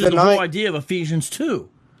which is the whole idea of Ephesians 2.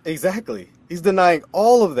 Exactly. He's denying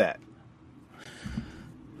all of that.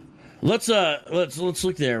 Let's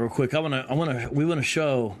look there real quick. We want to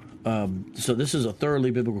show. So this is a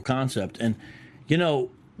thoroughly biblical concept, and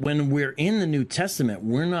when we're in the New Testament,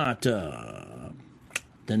 we're not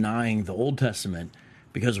denying the Old Testament,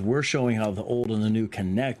 because we're showing how the Old and the New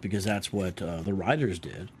connect, because that's what the writers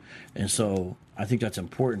did. And so I think that's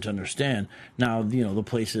important to understand. Now, the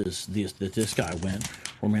places that this guy went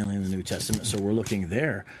were mainly in the New Testament, so we're looking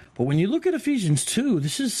there. But when you look at Ephesians 2,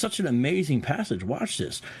 this is such an amazing passage. Watch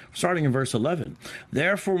this, starting in verse 11.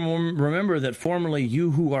 Therefore, remember that formerly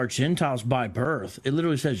you who are Gentiles by birth, it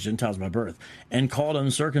literally says Gentiles by birth, and called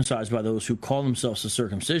uncircumcised by those who call themselves the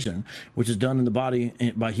circumcision, which is done in the body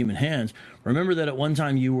by human hands. Remember that at one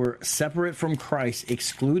time you were separate from Christ,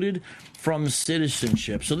 excluded from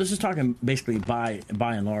citizenship. So this is talking basically by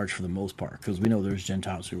and large for the most part, because we know there's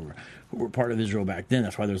Gentiles who were part of Israel back then.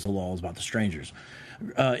 That's why there's the laws about the strangers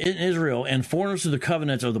in Israel, and foreigners to the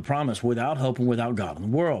covenants of the promise, without hope and without God in the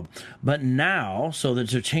world. But now, so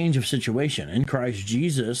there's a change of situation in Christ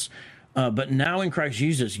Jesus. But now in Christ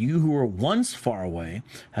Jesus, you who were once far away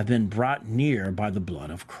have been brought near by the blood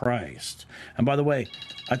of Christ. And by the way,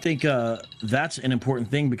 I think that's an important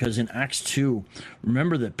thing, because in Acts 2,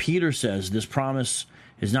 remember that Peter says this promise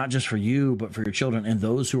is not just for you, but for your children and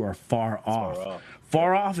those who are far off.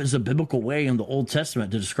 Far off is a biblical way in the Old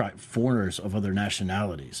Testament to describe foreigners of other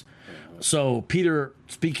nationalities. So Peter,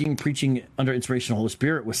 preaching under inspiration of the Holy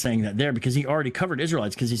Spirit, was saying that there because he already covered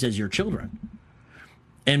Israelites, because he says your children.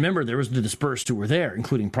 And remember, there was the dispersed who were there,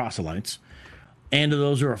 including proselytes, and to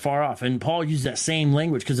those who are far off. And Paul used that same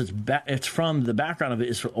language because it's from the background of it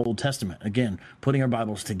is for Old Testament. Again, putting our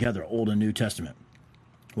Bibles together, Old and New Testament.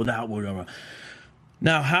 Without whatever.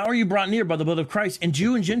 Now, how are you brought near? By the blood of Christ. And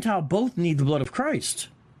Jew and Gentile both need the blood of Christ.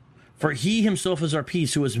 For he himself is our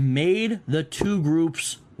peace, who has made the two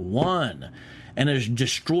groups one, and has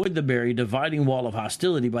destroyed the barrier, dividing wall of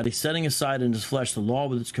hostility by setting aside in his flesh the law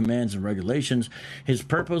with its commands and regulations. His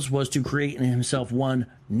purpose was to create in himself one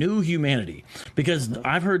new humanity. Because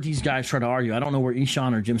I've heard these guys try to argue. I don't know where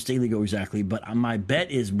Eshan or Jim Staley go exactly, but my bet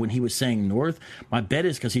is when he was saying North, my bet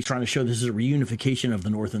is because he's trying to show this is a reunification of the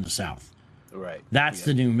North and the South. Right. That's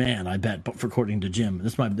the new man, I bet, but according to Jim.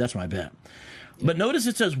 That's my bet. Yeah. But notice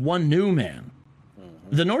it says one new man.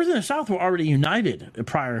 The North and the South were already united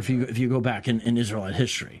prior, if you go back in Israelite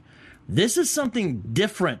history. This is something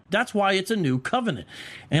different. That's why it's a new covenant.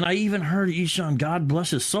 And I even heard Eshan, God bless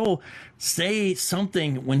his soul, say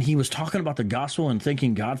something when he was talking about the gospel and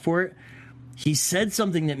thanking God for it. He said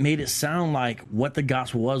something that made it sound like what the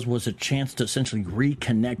gospel was a chance to essentially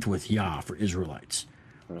reconnect with Yah for Israelites.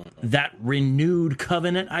 That renewed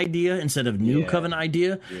covenant idea instead of new covenant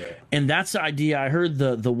idea, and that's the idea. I heard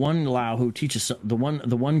the one Lao who teaches the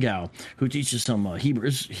one gal who teaches some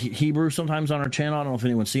Hebrew sometimes on her channel. I don't know if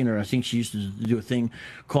anyone's seen her. I think she used to do a thing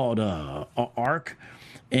called Ark,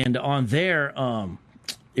 and on there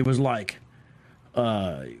it was like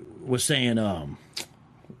was saying I'm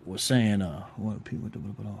just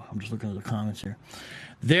looking at the comments here.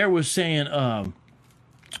 There was saying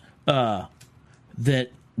that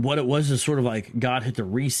what it was is sort of like God hit the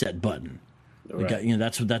reset button. Right.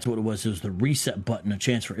 That's what it was. It was the reset button, a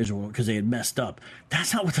chance for Israel because they had messed up.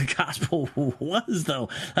 That's not what the gospel was, though.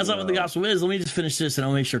 That's not what the gospel is. Let me just finish this, and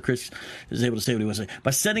I'll make sure Chris is able to say what he wants to say.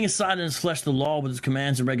 By setting aside in his flesh the law with its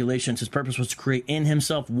commands and regulations, his purpose was to create in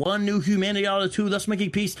himself one new humanity out of the two, thus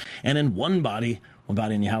making peace, and in one body in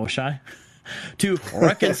Yahushua, to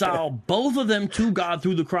reconcile both of them to God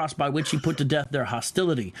through the cross, by which he put to death their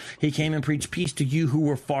hostility. He came and preached peace to you who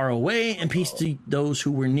were far away and peace to those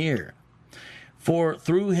who were near. For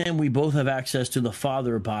through him we both have access to the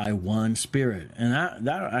Father by one Spirit. And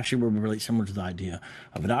that actually will relate similar to the idea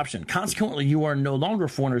of adoption. Consequently, you are no longer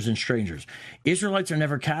foreigners and strangers. Israelites are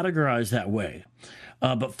never categorized that way,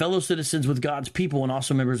 but fellow citizens with God's people and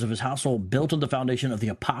also members of his household, built on the foundation of the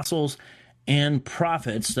apostles and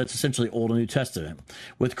prophets. That's essentially Old and New Testament,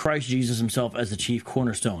 with Christ Jesus himself as the chief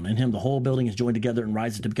cornerstone. In him the whole building is joined together and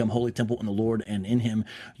rises to become a holy temple in the Lord, and in him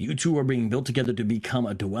you two are being built together to become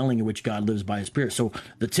a dwelling in which God lives by his Spirit. So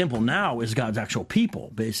the temple now is God's actual people,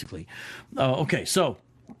 basically. Okay, so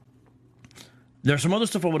there's some other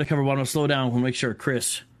stuff I want to cover, but I'm going to slow down. We'll make sure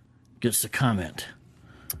Chris gets to comment.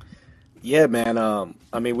 Yeah, man.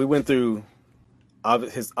 I mean, we went through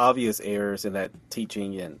his obvious errors in that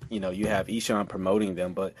teaching, and you have Eshan promoting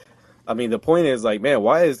them, but I mean the point is, like, man,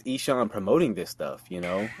 why is Eshan promoting this stuff?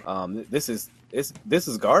 This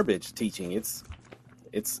is garbage teaching. It's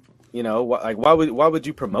like, why would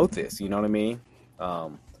you promote this? You know what I mean?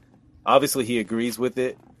 Obviously he agrees with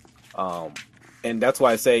it, and that's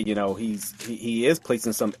why I say he is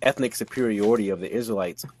placing some ethnic superiority of the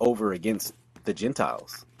Israelites over against the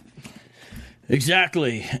Gentiles.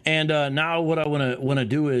 Exactly. And now what I want to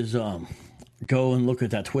do is go and look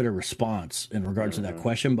at that Twitter response in regards to that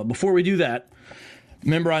question. But before we do that,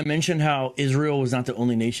 remember I mentioned how Israel was not the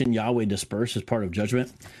only nation Yahweh dispersed as part of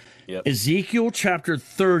judgment. Yep. Ezekiel chapter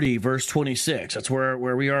 30, verse 26. That's where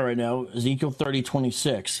we are right now. Ezekiel 30,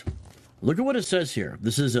 26. Look at what it says here.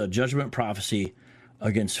 This is a judgment prophecy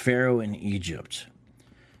against Pharaoh in Egypt.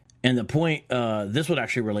 And the point, this would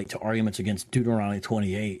actually relate to arguments against Deuteronomy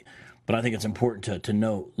 28, but I think it's important to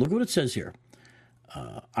note. Look what it says here.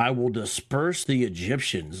 I will disperse the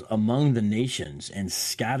Egyptians among the nations and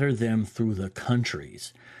scatter them through the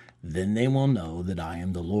countries. Then they will know that I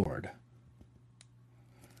am the Lord.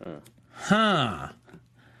 Huh.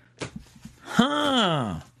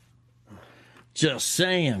 Just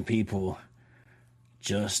saying, people.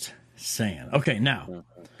 Just saying. Okay, now,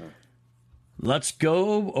 let's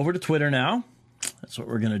go over to Twitter now. That's what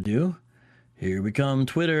we're going to do. Here we come,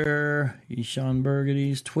 Twitter. Eshawn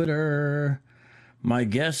Burgundy's Twitter. My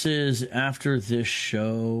guess is after this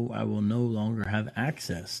show, I will no longer have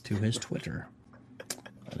access to his Twitter.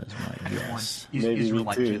 That is my guess.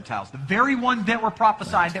 Israelite Gentiles, the very ones that were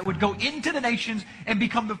prophesied that would go into the nations and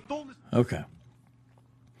become the fullness. Okay.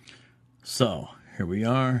 So, here we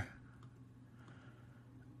are.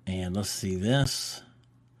 And let's see this.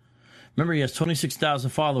 Remember, he has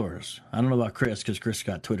 26,000 followers. I don't know about Chris, because Chris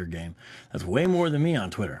got Twitter game. That's way more than me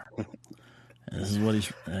on Twitter. And this is what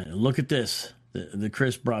he's... look at this. The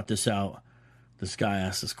Chris brought this out. This guy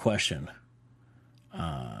asked this question.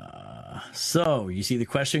 So, you see the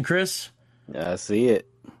question, Chris? Yeah, I see it.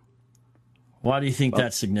 Why do you think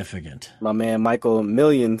that's significant? My man Michael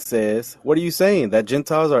Million says, what are you saying? That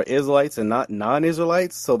Gentiles are Israelites and not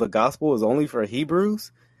non-Israelites? So the gospel is only for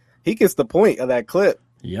Hebrews? He gets the point of that clip.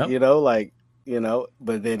 Yep. But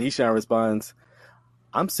then Eshawn responds,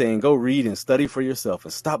 I'm saying go read and study for yourself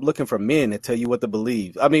and stop looking for men to tell you what to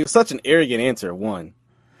believe. I mean, such an arrogant answer, one.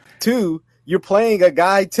 Two, you're playing a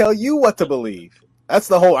guy tell you what to believe. That's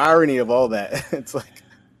the whole irony of all that. It's like,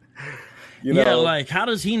 yeah, like, how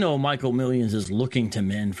does he know Michael Millions is looking to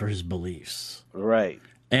men for his beliefs? Right.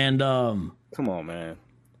 And, come on, man.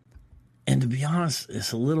 And to be honest,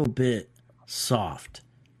 it's a little bit soft.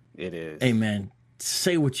 It is. Hey, man,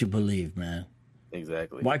 say what you believe, man.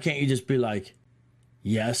 Exactly. Why can't you just be like,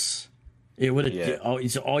 yes? It would have,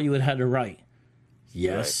 it's all you would have to write.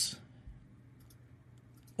 Yes.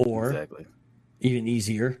 Right. Or, exactly. Even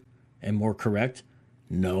easier and more correct,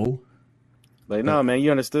 no. Like, no, man,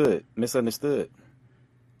 you misunderstood.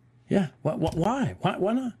 Yeah. Why?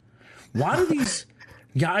 Why not? Why do these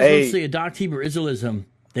guys, once they adopt Hebrew Israelism,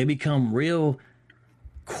 they become real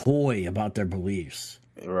coy about their beliefs?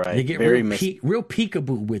 Right. They get real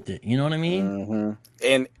peekaboo with it. You know what I mean?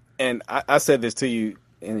 Mm-hmm. And I said this to you,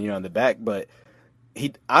 in the back, but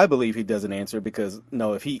I believe he doesn't answer because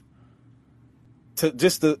so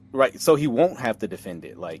he won't have to defend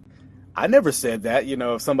it. Like, I never said that.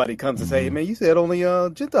 If somebody comes and say, "Man, you said only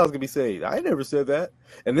Gentiles can be saved," I never said that.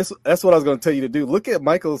 And that's what I was going to tell you to do. Look at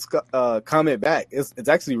Michael's comment back. It's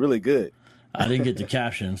actually really good. I didn't get the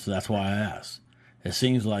caption, so that's why I asked. It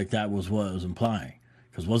seems like that was what it was implying.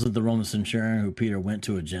 Because wasn't the Roman centurion who Peter went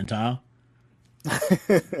to a Gentile?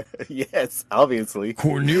 Yes, obviously.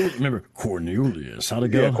 Remember Cornelius? How'd it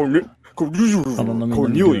go? Yeah, Cornelius. Hold on, let me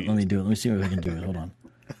do it. Let me see if I can do it. Hold on.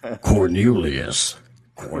 Cornelius.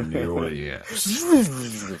 Yeah.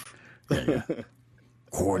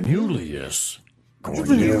 Cornelius.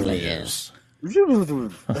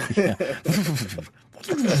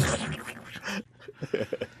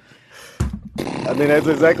 I mean, that's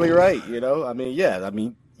exactly right. I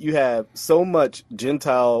mean, you have so much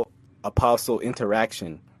Gentile apostle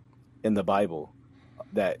interaction in the Bible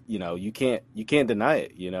that, you can't deny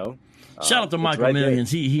it, Shout out to Michael right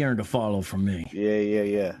Millions. He earned a follow from me.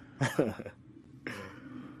 Yeah.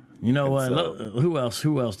 You know what? Who else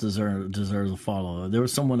deserves a follow? There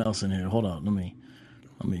was someone else in here. Hold on. Let me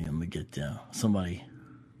get down. Somebody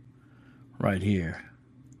right here.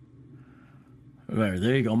 There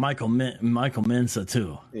you go. Michael Mensa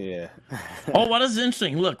too. Yeah. Oh, what is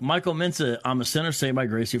interesting? Look, Michael Mensa. I'm a sinner saved by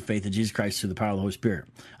grace through faith in Jesus Christ through the power of the Holy Spirit.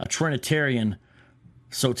 A Trinitarian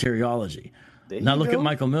soteriology. Now look at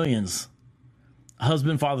Michael Millions.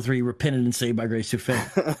 Husband, father, three, repented and saved by grace through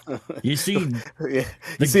faith. You see, you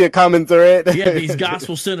see a common thread. Yeah, these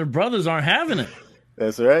gospel-centered brothers aren't having it.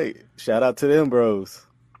 That's right. Shout out to them, bros.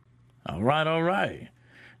 All right.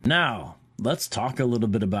 Now, let's talk a little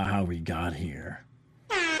bit about how we got here.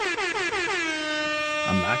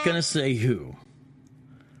 I'm not going to say who,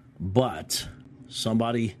 but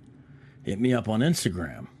somebody hit me up on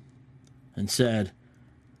Instagram and said,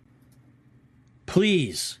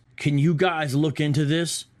 please, can you guys look into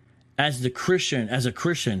this? As a Christian,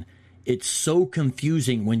 it's so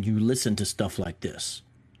confusing when you listen to stuff like this.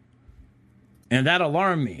 And that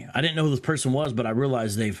alarmed me. I didn't know who this person was, but I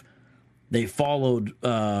realized they've they followed,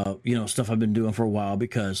 stuff I've been doing for a while,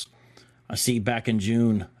 because I see back in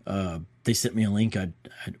June, they sent me a link. I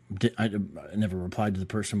never replied to the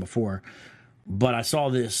person before, but I saw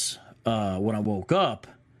this when I woke up,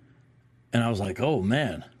 and I was like, oh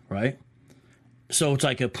man, right? So it's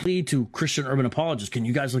like a plea to Christian urban apologists. Can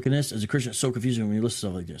you guys look at this? As a Christian, it's so confusing when you listen to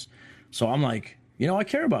stuff like this. So I'm like, I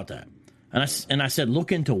care about that. And I said,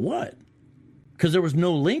 look into what? Because there was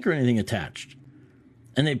no link or anything attached.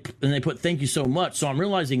 And they put thank you so much. So I'm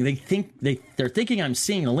realizing they're thinking I'm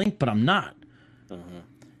seeing a link, but I'm not. Mm-hmm.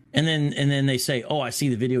 And then they say, oh, I see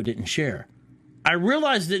the video didn't share. I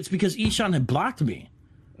realized it's because Eshaun had blocked me.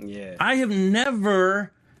 Yeah. I have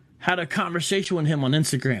never had a conversation with him on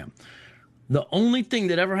Instagram. The only thing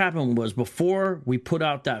that ever happened was before we put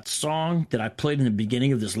out that song that I played in the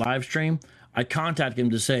beginning of this live stream, I contacted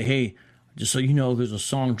him to say, hey, just so you know, there's a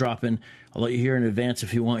song dropping. I'll let you hear in advance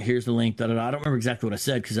if you want. Here's the link. I don't remember exactly what I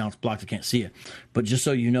said because now it's blocked. I can't see it. But just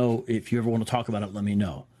so you know, if you ever want to talk about it, let me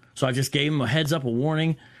know. So I just gave him a heads up, a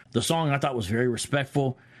warning. The song I thought was very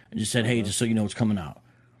respectful, and just said, hey, just so you know it's coming out.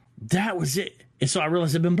 That was it. And so I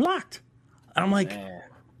realized I'd been blocked. And I'm like, man,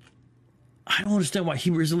 I don't understand why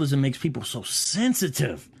Hebrewism makes people so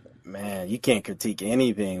sensitive. Man, you can't critique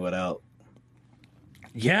anything without.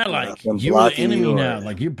 Yeah, like you're the enemy now.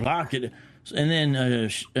 Like you're blocked it. And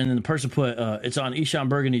then the person put it's on Eshaun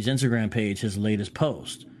Burgundy's Instagram page, his latest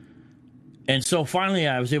post. And so finally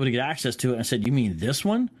I was able to get access to it. And I said, you mean this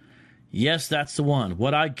one? Yes, that's the one.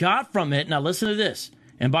 What I got from it, now listen to this.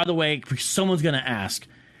 And by the way, someone's going to ask,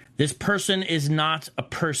 this person is not a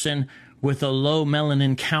person with a low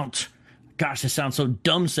melanin count. Gosh, it sounds so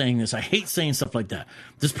dumb saying this. I hate saying stuff like that.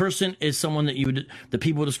 This person is someone that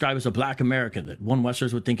people would describe as a black American, that one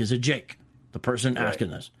Westerners would think is a Jake, the person asking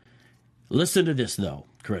this. Listen to this, though,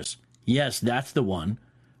 Chris. Yes, that's the one.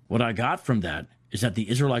 What I got from that is that the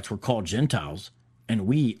Israelites were called Gentiles, and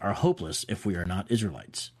we are hopeless if we are not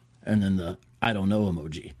Israelites. And then the I don't know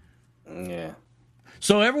emoji. Yeah.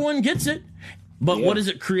 So everyone gets it. But what does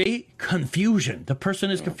it create? Confusion. The person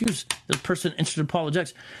is confused. The person interested in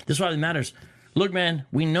apologetics. This is why it matters. Look, man,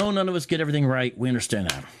 we know none of us get everything right. We understand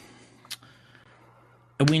that.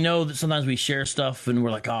 And we know that sometimes we share stuff and we're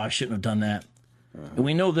like, oh, I shouldn't have done that. And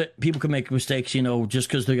we know that people can make mistakes, just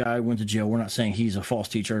because the guy went to jail. We're not saying he's a false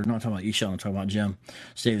teacher. I'm not talking about Eshaun. I'm talking about Jim.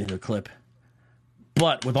 Saving the clip.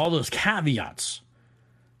 But with all those caveats,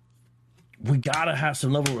 we got to have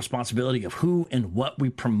some level of responsibility of who and what we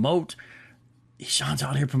promote. Eshaun's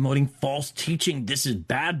out here promoting false teaching. This is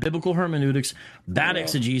bad biblical hermeneutics, bad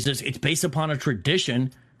exegesis. It's based upon a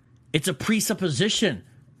tradition. It's a presupposition.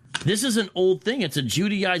 This is an old thing. It's a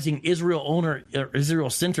Judaizing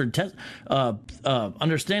Israel-centered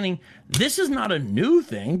understanding. This is not a new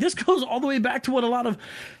thing. This goes all the way back to what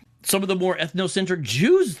some of the more ethnocentric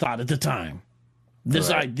Jews thought at the time.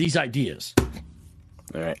 These ideas.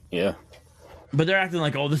 All right. Yeah. But they're acting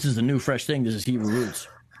like, oh, this is a new, fresh thing. This is Hebrew roots.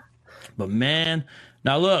 But man,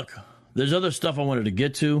 now look, there's other stuff I wanted to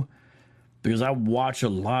get to because I watch a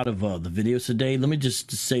lot of the videos today. Let me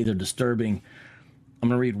just say they're disturbing. I'm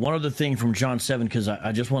going to read one other thing from John 7 because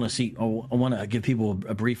I just want to see, I want to give people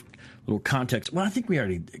a brief little context. Well, I think we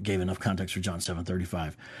already gave enough context for John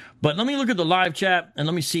 7:35. But let me look at the live chat and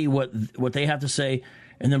let me see what they have to say.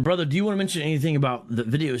 And then, brother, do you want to mention anything about the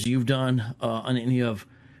videos you've done on any of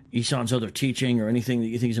Eshaun's other teaching or anything that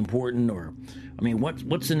you think is important? Or, I mean,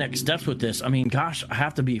 what's the next steps with this? I mean, gosh, I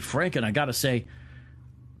have to be frank, and I got to say,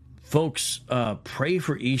 folks, pray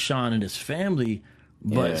for Eshaun and his family,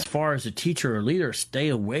 but as far as a teacher or leader, stay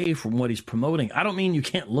away from what he's promoting. I don't mean you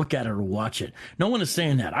can't look at it or watch it. No one is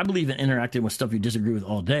saying that. I believe in interacting with stuff you disagree with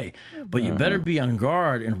all day, but you better be on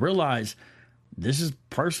guard and realize this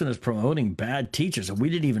person is promoting bad teachers, and we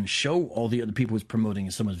didn't even show all the other people he's promoting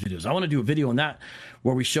in some of his videos. I want to do a video on that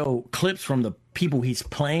where we show clips from the people he's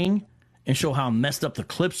playing and show how messed up the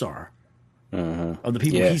clips are of the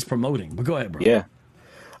people he's promoting. But go ahead, bro. Yeah.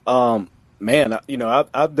 Man,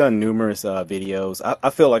 I've done numerous videos. I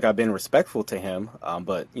feel like I've been respectful to him,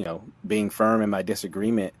 but, being firm in my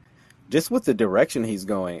disagreement, just with the direction he's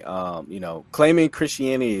going, claiming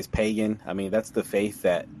Christianity is pagan. I mean, that's the faith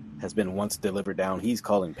that has been once delivered down. He's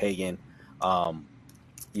calling pagan. I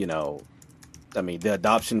mean, the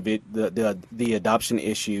adoption the adoption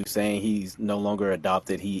issue, saying he's no longer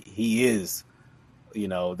adopted. He is,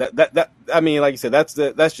 that I mean, like you said,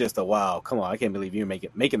 that's just a wow. Come on, I can't believe you're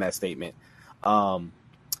making that statement.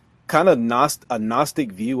 Kind of a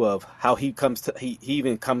Gnostic view of how he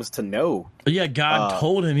even comes to know. Yeah, God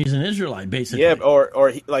told him he's an Israelite, basically. Yeah,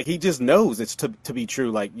 or he just knows it's to be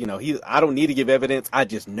true. Like, I don't need to give evidence. I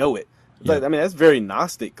just know it. Yeah. But, I mean, that's very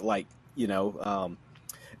Gnostic,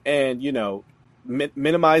 And,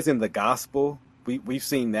 minimizing the gospel, we've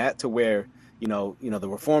seen that to where, the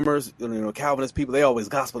reformers, Calvinist people, they always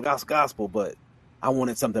gospel, but I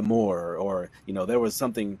wanted something more, or, there was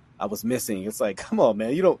something I was missing. It's like, come on,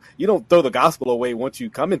 man, you don't throw the gospel away once you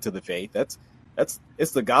come into the faith.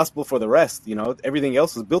 It's the gospel for the rest. Everything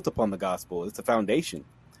else is built upon the gospel. It's the foundation.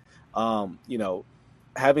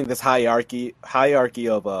 Having this hierarchy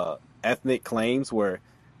of ethnic claims where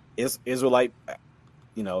Israelite,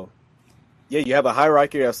 you have a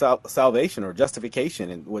hierarchy of salvation or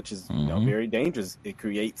justification, and which is very dangerous. It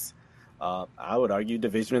creates, I would argue,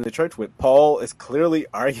 division in the church, which Paul is clearly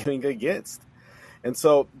arguing against. And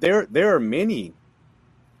so there are many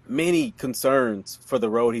concerns for the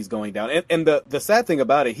road he's going down. And the sad thing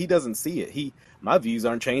about it, he doesn't see it. My views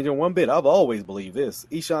aren't changing one bit. I've always believed this.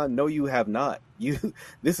 Ishan, no, you have not.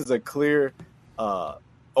 This is a clear,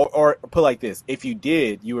 or put like this: if you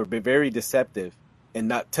did, you were very deceptive and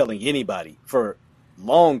not telling anybody for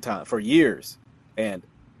long time, for years. And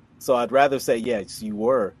so I'd rather say, yes, you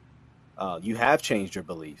were. You have changed your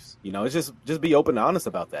beliefs. It's just be open and honest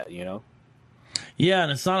about that. Yeah,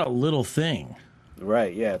 and it's not a little thing.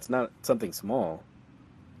 Right. Yeah, it's not something small.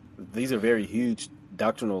 These are very huge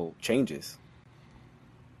doctrinal changes.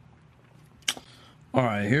 All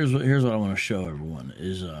right, here's what I want to show everyone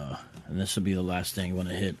is, and this will be the last thing I want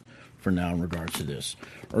to hit for now in regards to this.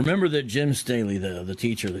 Remember that Jim Staley, the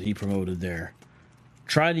teacher that he promoted there,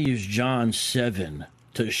 tried to use John 7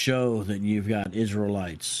 to show that you've got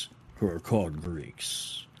Israelites who are called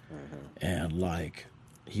Greeks. Mm-hmm. And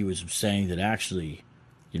he was saying that actually,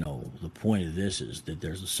 the point of this is that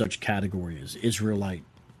there's such category as Israelite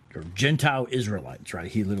or Gentile Israelites, right?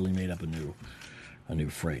 He literally made up a new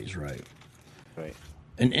phrase, right? Right.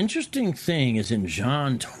 An interesting thing is in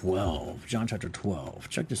John chapter 12.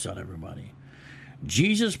 Check this out, everybody.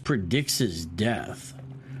 Jesus predicts his death,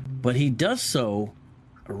 but he does so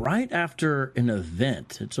right after an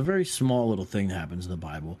event. It's a very small little thing that happens in the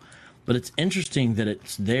Bible, but it's interesting that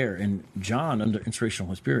it's there. And John, under inspiration of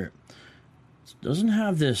the Holy Spirit, doesn't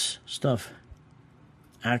have this stuff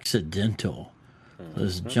accidental.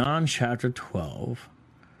 This is John chapter 12,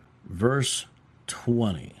 verse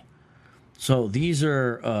 20. So these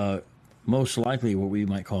are most likely what we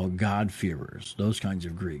might call God-fearers, those kinds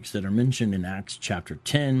of Greeks that are mentioned in Acts chapter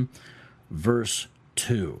 10, verse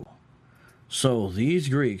 2. So these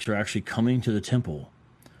Greeks are actually coming to the temple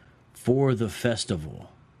for the festival.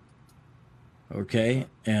 Okay?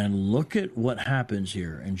 And look at what happens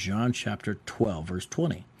here in John chapter 12, verse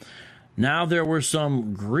 20. Now there were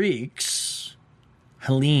some Greeks,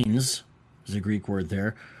 Hellenes is a Greek word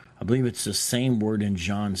there. I believe it's the same word in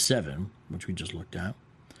John 7, which we just looked at,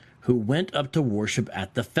 who went up to worship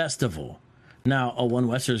at the festival. Now, one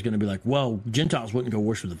Westerner is going to be like, well, Gentiles wouldn't go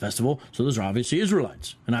worship the festival, so those are obviously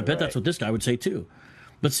Israelites. And I bet that's what this guy would say too.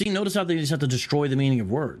 But see, notice how they just have to destroy the meaning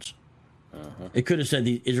of words. Uh-huh. It could have said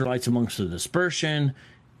the Israelites amongst the dispersion,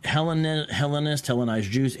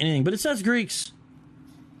 Hellenized Jews, anything. But it says Greeks.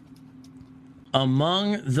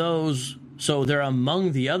 Among those, so they're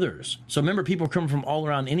among the others. So remember, people come from all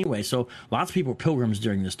around anyway, so lots of people are pilgrims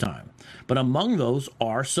during this time. But among those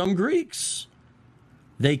are some Greeks.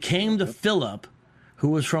 They came to Philip, who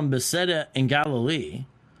was from Bethsaida in Galilee.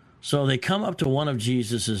 So they come up to one of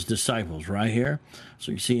Jesus' disciples right here.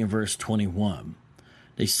 So you see in verse 21.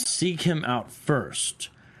 They seek him out first.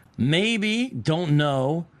 Maybe, don't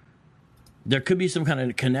know. There could be some kind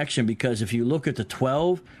of connection because if you look at the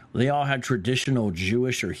 12, they all had traditional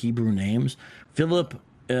Jewish or Hebrew names. Philip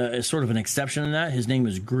is sort of an exception in that. His name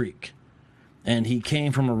is Greek. And he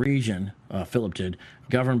came from a region, Philip did,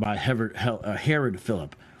 governed by Herod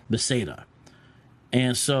Philip, Bethsaida.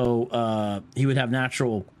 And so he would have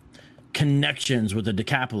natural connections with the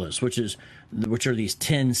Decapolis, which are these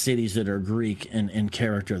 10 cities that are Greek in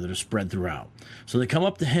character that are spread throughout. So they come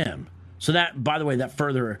up to him. So that, by the way, that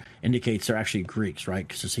further indicates they're actually Greeks, right?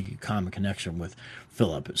 Because it's a common connection with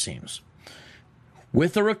Philip, it seems.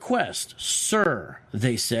 With a request, "Sir,"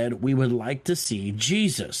 they said, "we would like to see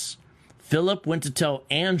Jesus." Philip went to tell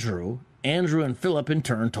Andrew. Andrew and Philip in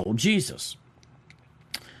turn told Jesus.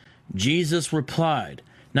 Jesus replied.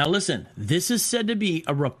 Now listen, this is said to be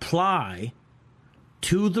a reply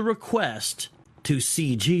to the request to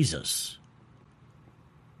see Jesus.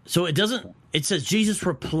 So it says Jesus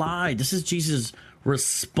replied. This is Jesus'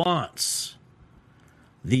 response.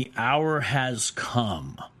 "The hour has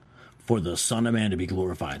come for the Son of Man to be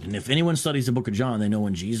glorified." And if anyone studies the book of John, they know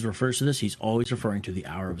when Jesus refers to this, he's always referring to the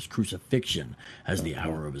hour of his crucifixion as the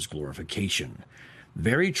hour of his glorification.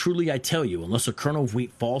 Very truly I tell you, unless a kernel of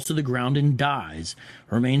wheat falls to the ground and dies,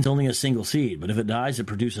 remains only a single seed. But if it dies, it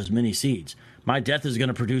produces many seeds. My death is going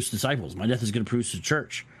to produce disciples. My death is going to produce the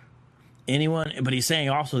church. But he's saying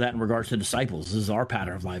also that in regards to disciples. This is our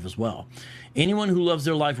pattern of life as well. Anyone who loves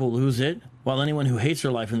their life will lose it, while anyone who hates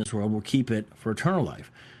their life in this world will keep it for eternal life.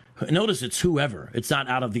 Notice it's whoever. It's not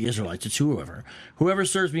out of the Israelites. It's whoever. Whoever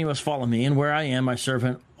serves me must follow me, and where I am, my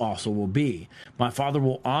servant also will be. My Father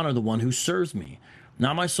will honor the one who serves me.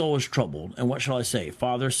 Now my soul is troubled, and what shall I say?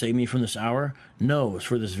 Father, save me from this hour? No, it's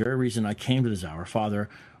for this very reason I came to this hour. Father,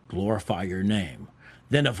 glorify your name.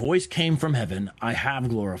 Then a voice came from heaven. I have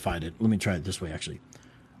glorified it. Let me try it this way, actually.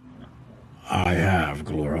 I have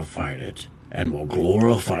glorified it, and will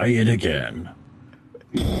glorify it again.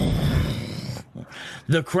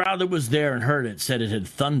 The crowd that was there and heard it said it had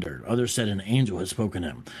thundered. Others said an angel had spoken to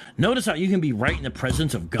him. Notice how you can be right in the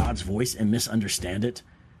presence of God's voice and misunderstand it.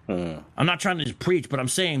 I'm not trying to just preach, but I'm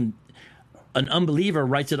saying an unbeliever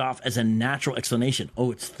writes it off as a natural explanation.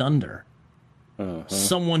 Oh, it's thunder.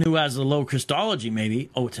 Someone who has a low Christology, maybe,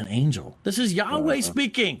 oh, it's an angel. This is Yahweh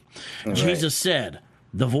speaking. Right. Jesus said,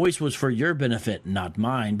 the voice was for your benefit, not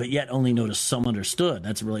mine, but yet only notice some understood.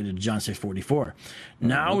 That's related to John 6:44.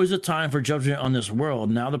 Now is the time for judgment on this world.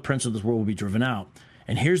 Now the prince of this world will be driven out.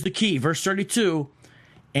 And here's the key, verse 32.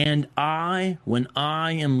 And I, when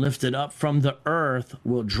I am lifted up from the earth,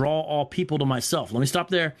 will draw all people to myself. Let me stop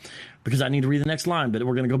there because I need to read the next line, but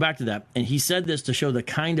we're going to go back to that. And he said this to show the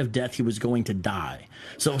kind of death he was going to die.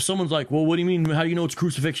 So if someone's like, well, what do you mean? How do you know it's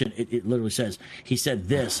crucifixion? It literally says, he said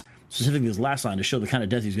this, specifically this last line, to show the kind of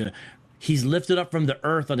death he's lifted up from the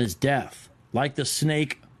earth on his death, like the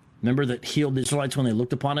snake, remember, that healed the Israelites when they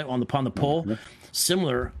looked upon it upon the pole?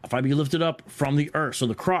 Similar, if I be lifted up from the earth, so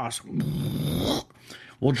the cross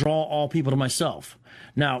will draw all people to myself.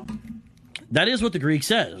 Now, that is what the Greek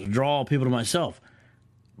says, draw all people to myself.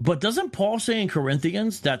 But doesn't Paul say in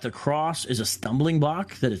Corinthians that the cross is a stumbling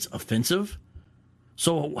block, that it's offensive?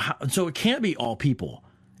 So it can't be all people.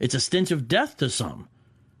 It's a stench of death to some.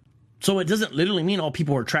 So it doesn't literally mean all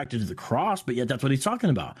people are attracted to the cross, but yet that's what he's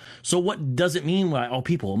talking about. So what does it mean by all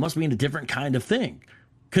people? It must mean a different kind of thing.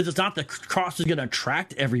 Because it's not the cross is going to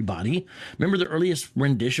attract everybody. Remember, the earliest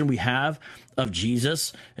rendition we have of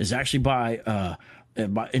Jesus is actually by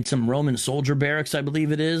in some Roman soldier barracks, I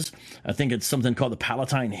believe it is. I think it's something called the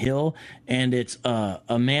Palatine Hill, and it's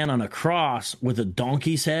a man on a cross with a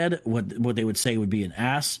donkey's head, what they would say would be an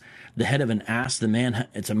ass, the head of an ass.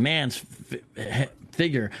 It's a man's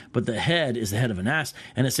figure, but the head is the head of an ass,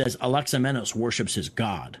 and it says Alexamenos worships his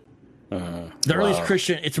God. The earliest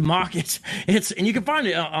Christian, it's and you can find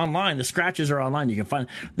it online. The scratches are online. You can find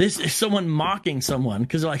this is someone mocking someone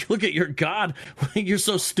because they're like, look at your God. You're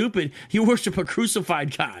so stupid. You worship a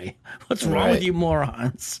crucified guy. What's wrong with you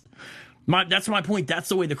morons? That's my point. That's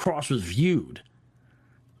the way the cross was viewed.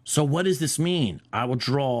 So what does this mean? I will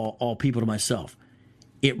draw all people to myself.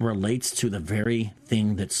 It relates to the very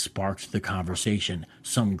thing that sparked the conversation.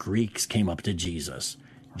 Some Greeks came up to Jesus.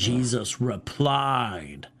 Jesus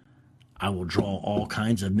replied, I will draw all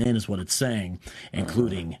kinds of men, is what it's saying,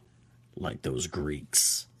 including like those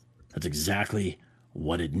Greeks. That's exactly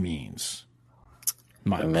what it means.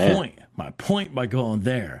 My point by going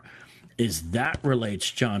there is that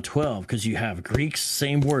relates John 12, because you have Greeks,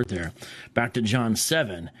 same word there, back to John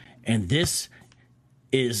 7. And this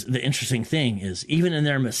is the interesting thing is even in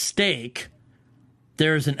their mistake,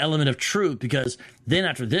 there's an element of truth, because then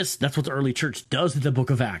after this, that's what the early church does in the book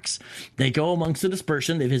of Acts. They go amongst the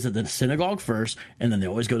dispersion, they visit the synagogue first, and then they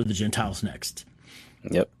always go to the Gentiles next.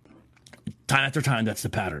 Yep. Time after time, that's the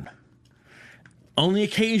pattern. Only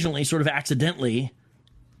occasionally, sort of accidentally,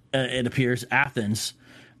 it appears Athens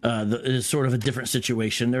is sort of a different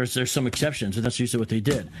situation. There's some exceptions, and that's usually what they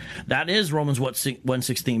did. That is Romans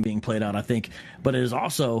 1:16 being played out, I think, but it is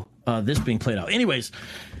also this being played out. Anyways,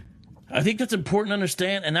 I think that's important to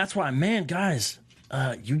understand, and that's why, man, guys,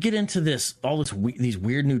 you get into these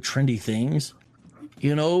weird new trendy things,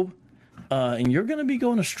 and you're going to be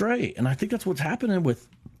going astray. And I think that's what's happening with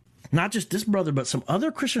not just this brother, but some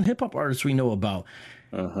other Christian hip-hop artists we know about,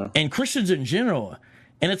 and Christians in general.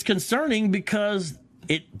 And it's concerning because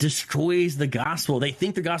it destroys the gospel. They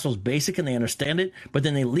think the gospel is basic and they understand it, but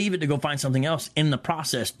then they leave it to go find something else. In the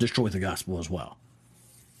process, destroy the gospel as well.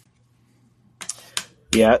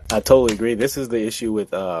 Yeah, I totally agree. This is the issue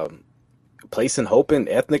with placing hope in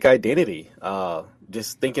ethnic identity.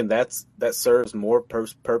 Just thinking that serves more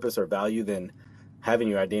purpose or value than having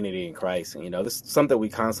your identity in Christ. And, this is something we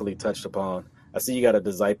constantly touched upon. I see you got a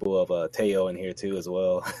disciple of Teo in here too as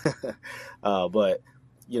well. But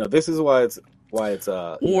this is why it's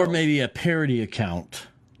or maybe a parody account.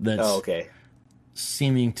 That's okay.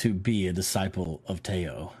 seeming to be a disciple of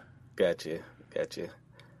Teo. Gotcha.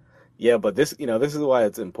 Yeah, but this is why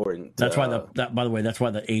it's important. That's why by the way, that's why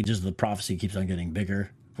the ages of the prophecy keeps on getting bigger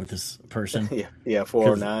with this person. yeah,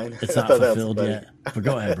 409. It's not fulfilled yet. But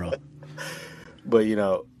go ahead, bro. But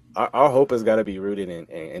our hope has got to be rooted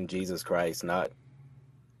in Jesus Christ, not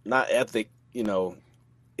ethnic,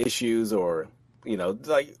 issues or I'm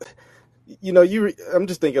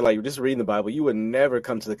just thinking, like, just reading the Bible, you would never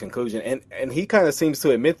come to the conclusion. And he kind of seems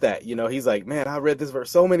to admit that, he's like, man, I read this verse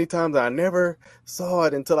so many times. I never saw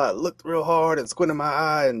it until I looked real hard and squinted my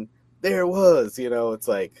eye and there it was, it's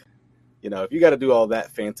like, if you got to do all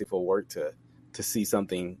that fanciful work to see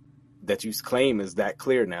something that you claim is that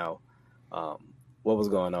clear now, what was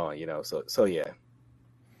going on, so yeah.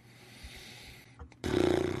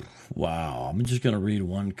 Wow. I'm just going to read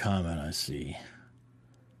one comment I see.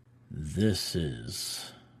 This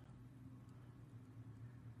is,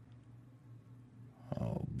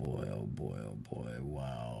 oh boy,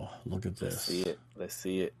 wow, look at this. Let's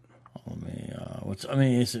see it.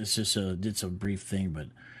 It's just it's a brief thing, but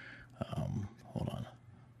hold on,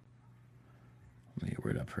 let me get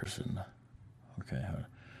rid of that person. Okay,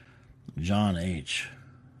 John H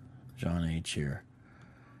here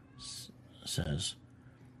says,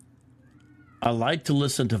 I like to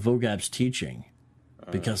listen to Vogab's teaching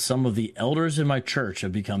because some of the elders in my church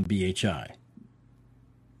have become BHI.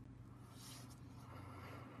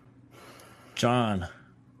 John,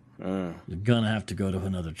 you're going to have to go to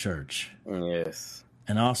another church. Yes.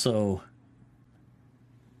 And also,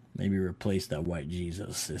 maybe replace that white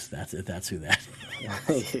Jesus if that's who that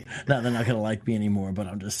is. Now, they're not going to like me anymore, but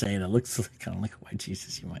I'm just saying it looks kind of like a white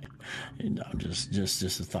Jesus. You might,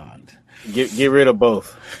 just a thought. Get rid of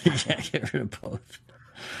both. Yeah, get rid of both.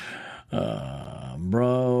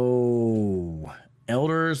 Bro,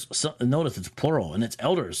 elders. Notice it's plural and it's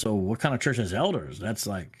elders. So what kind of church has elders? That's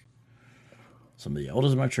like some of the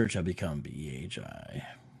elders in my church have become BHI.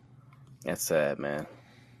 That's sad, man.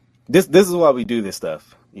 This is why we do this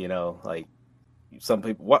stuff. Like some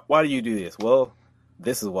people. Why do you do this? Well,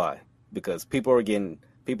 this is why. Because people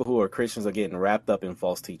who are Christians are getting wrapped up in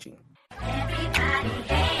false teaching.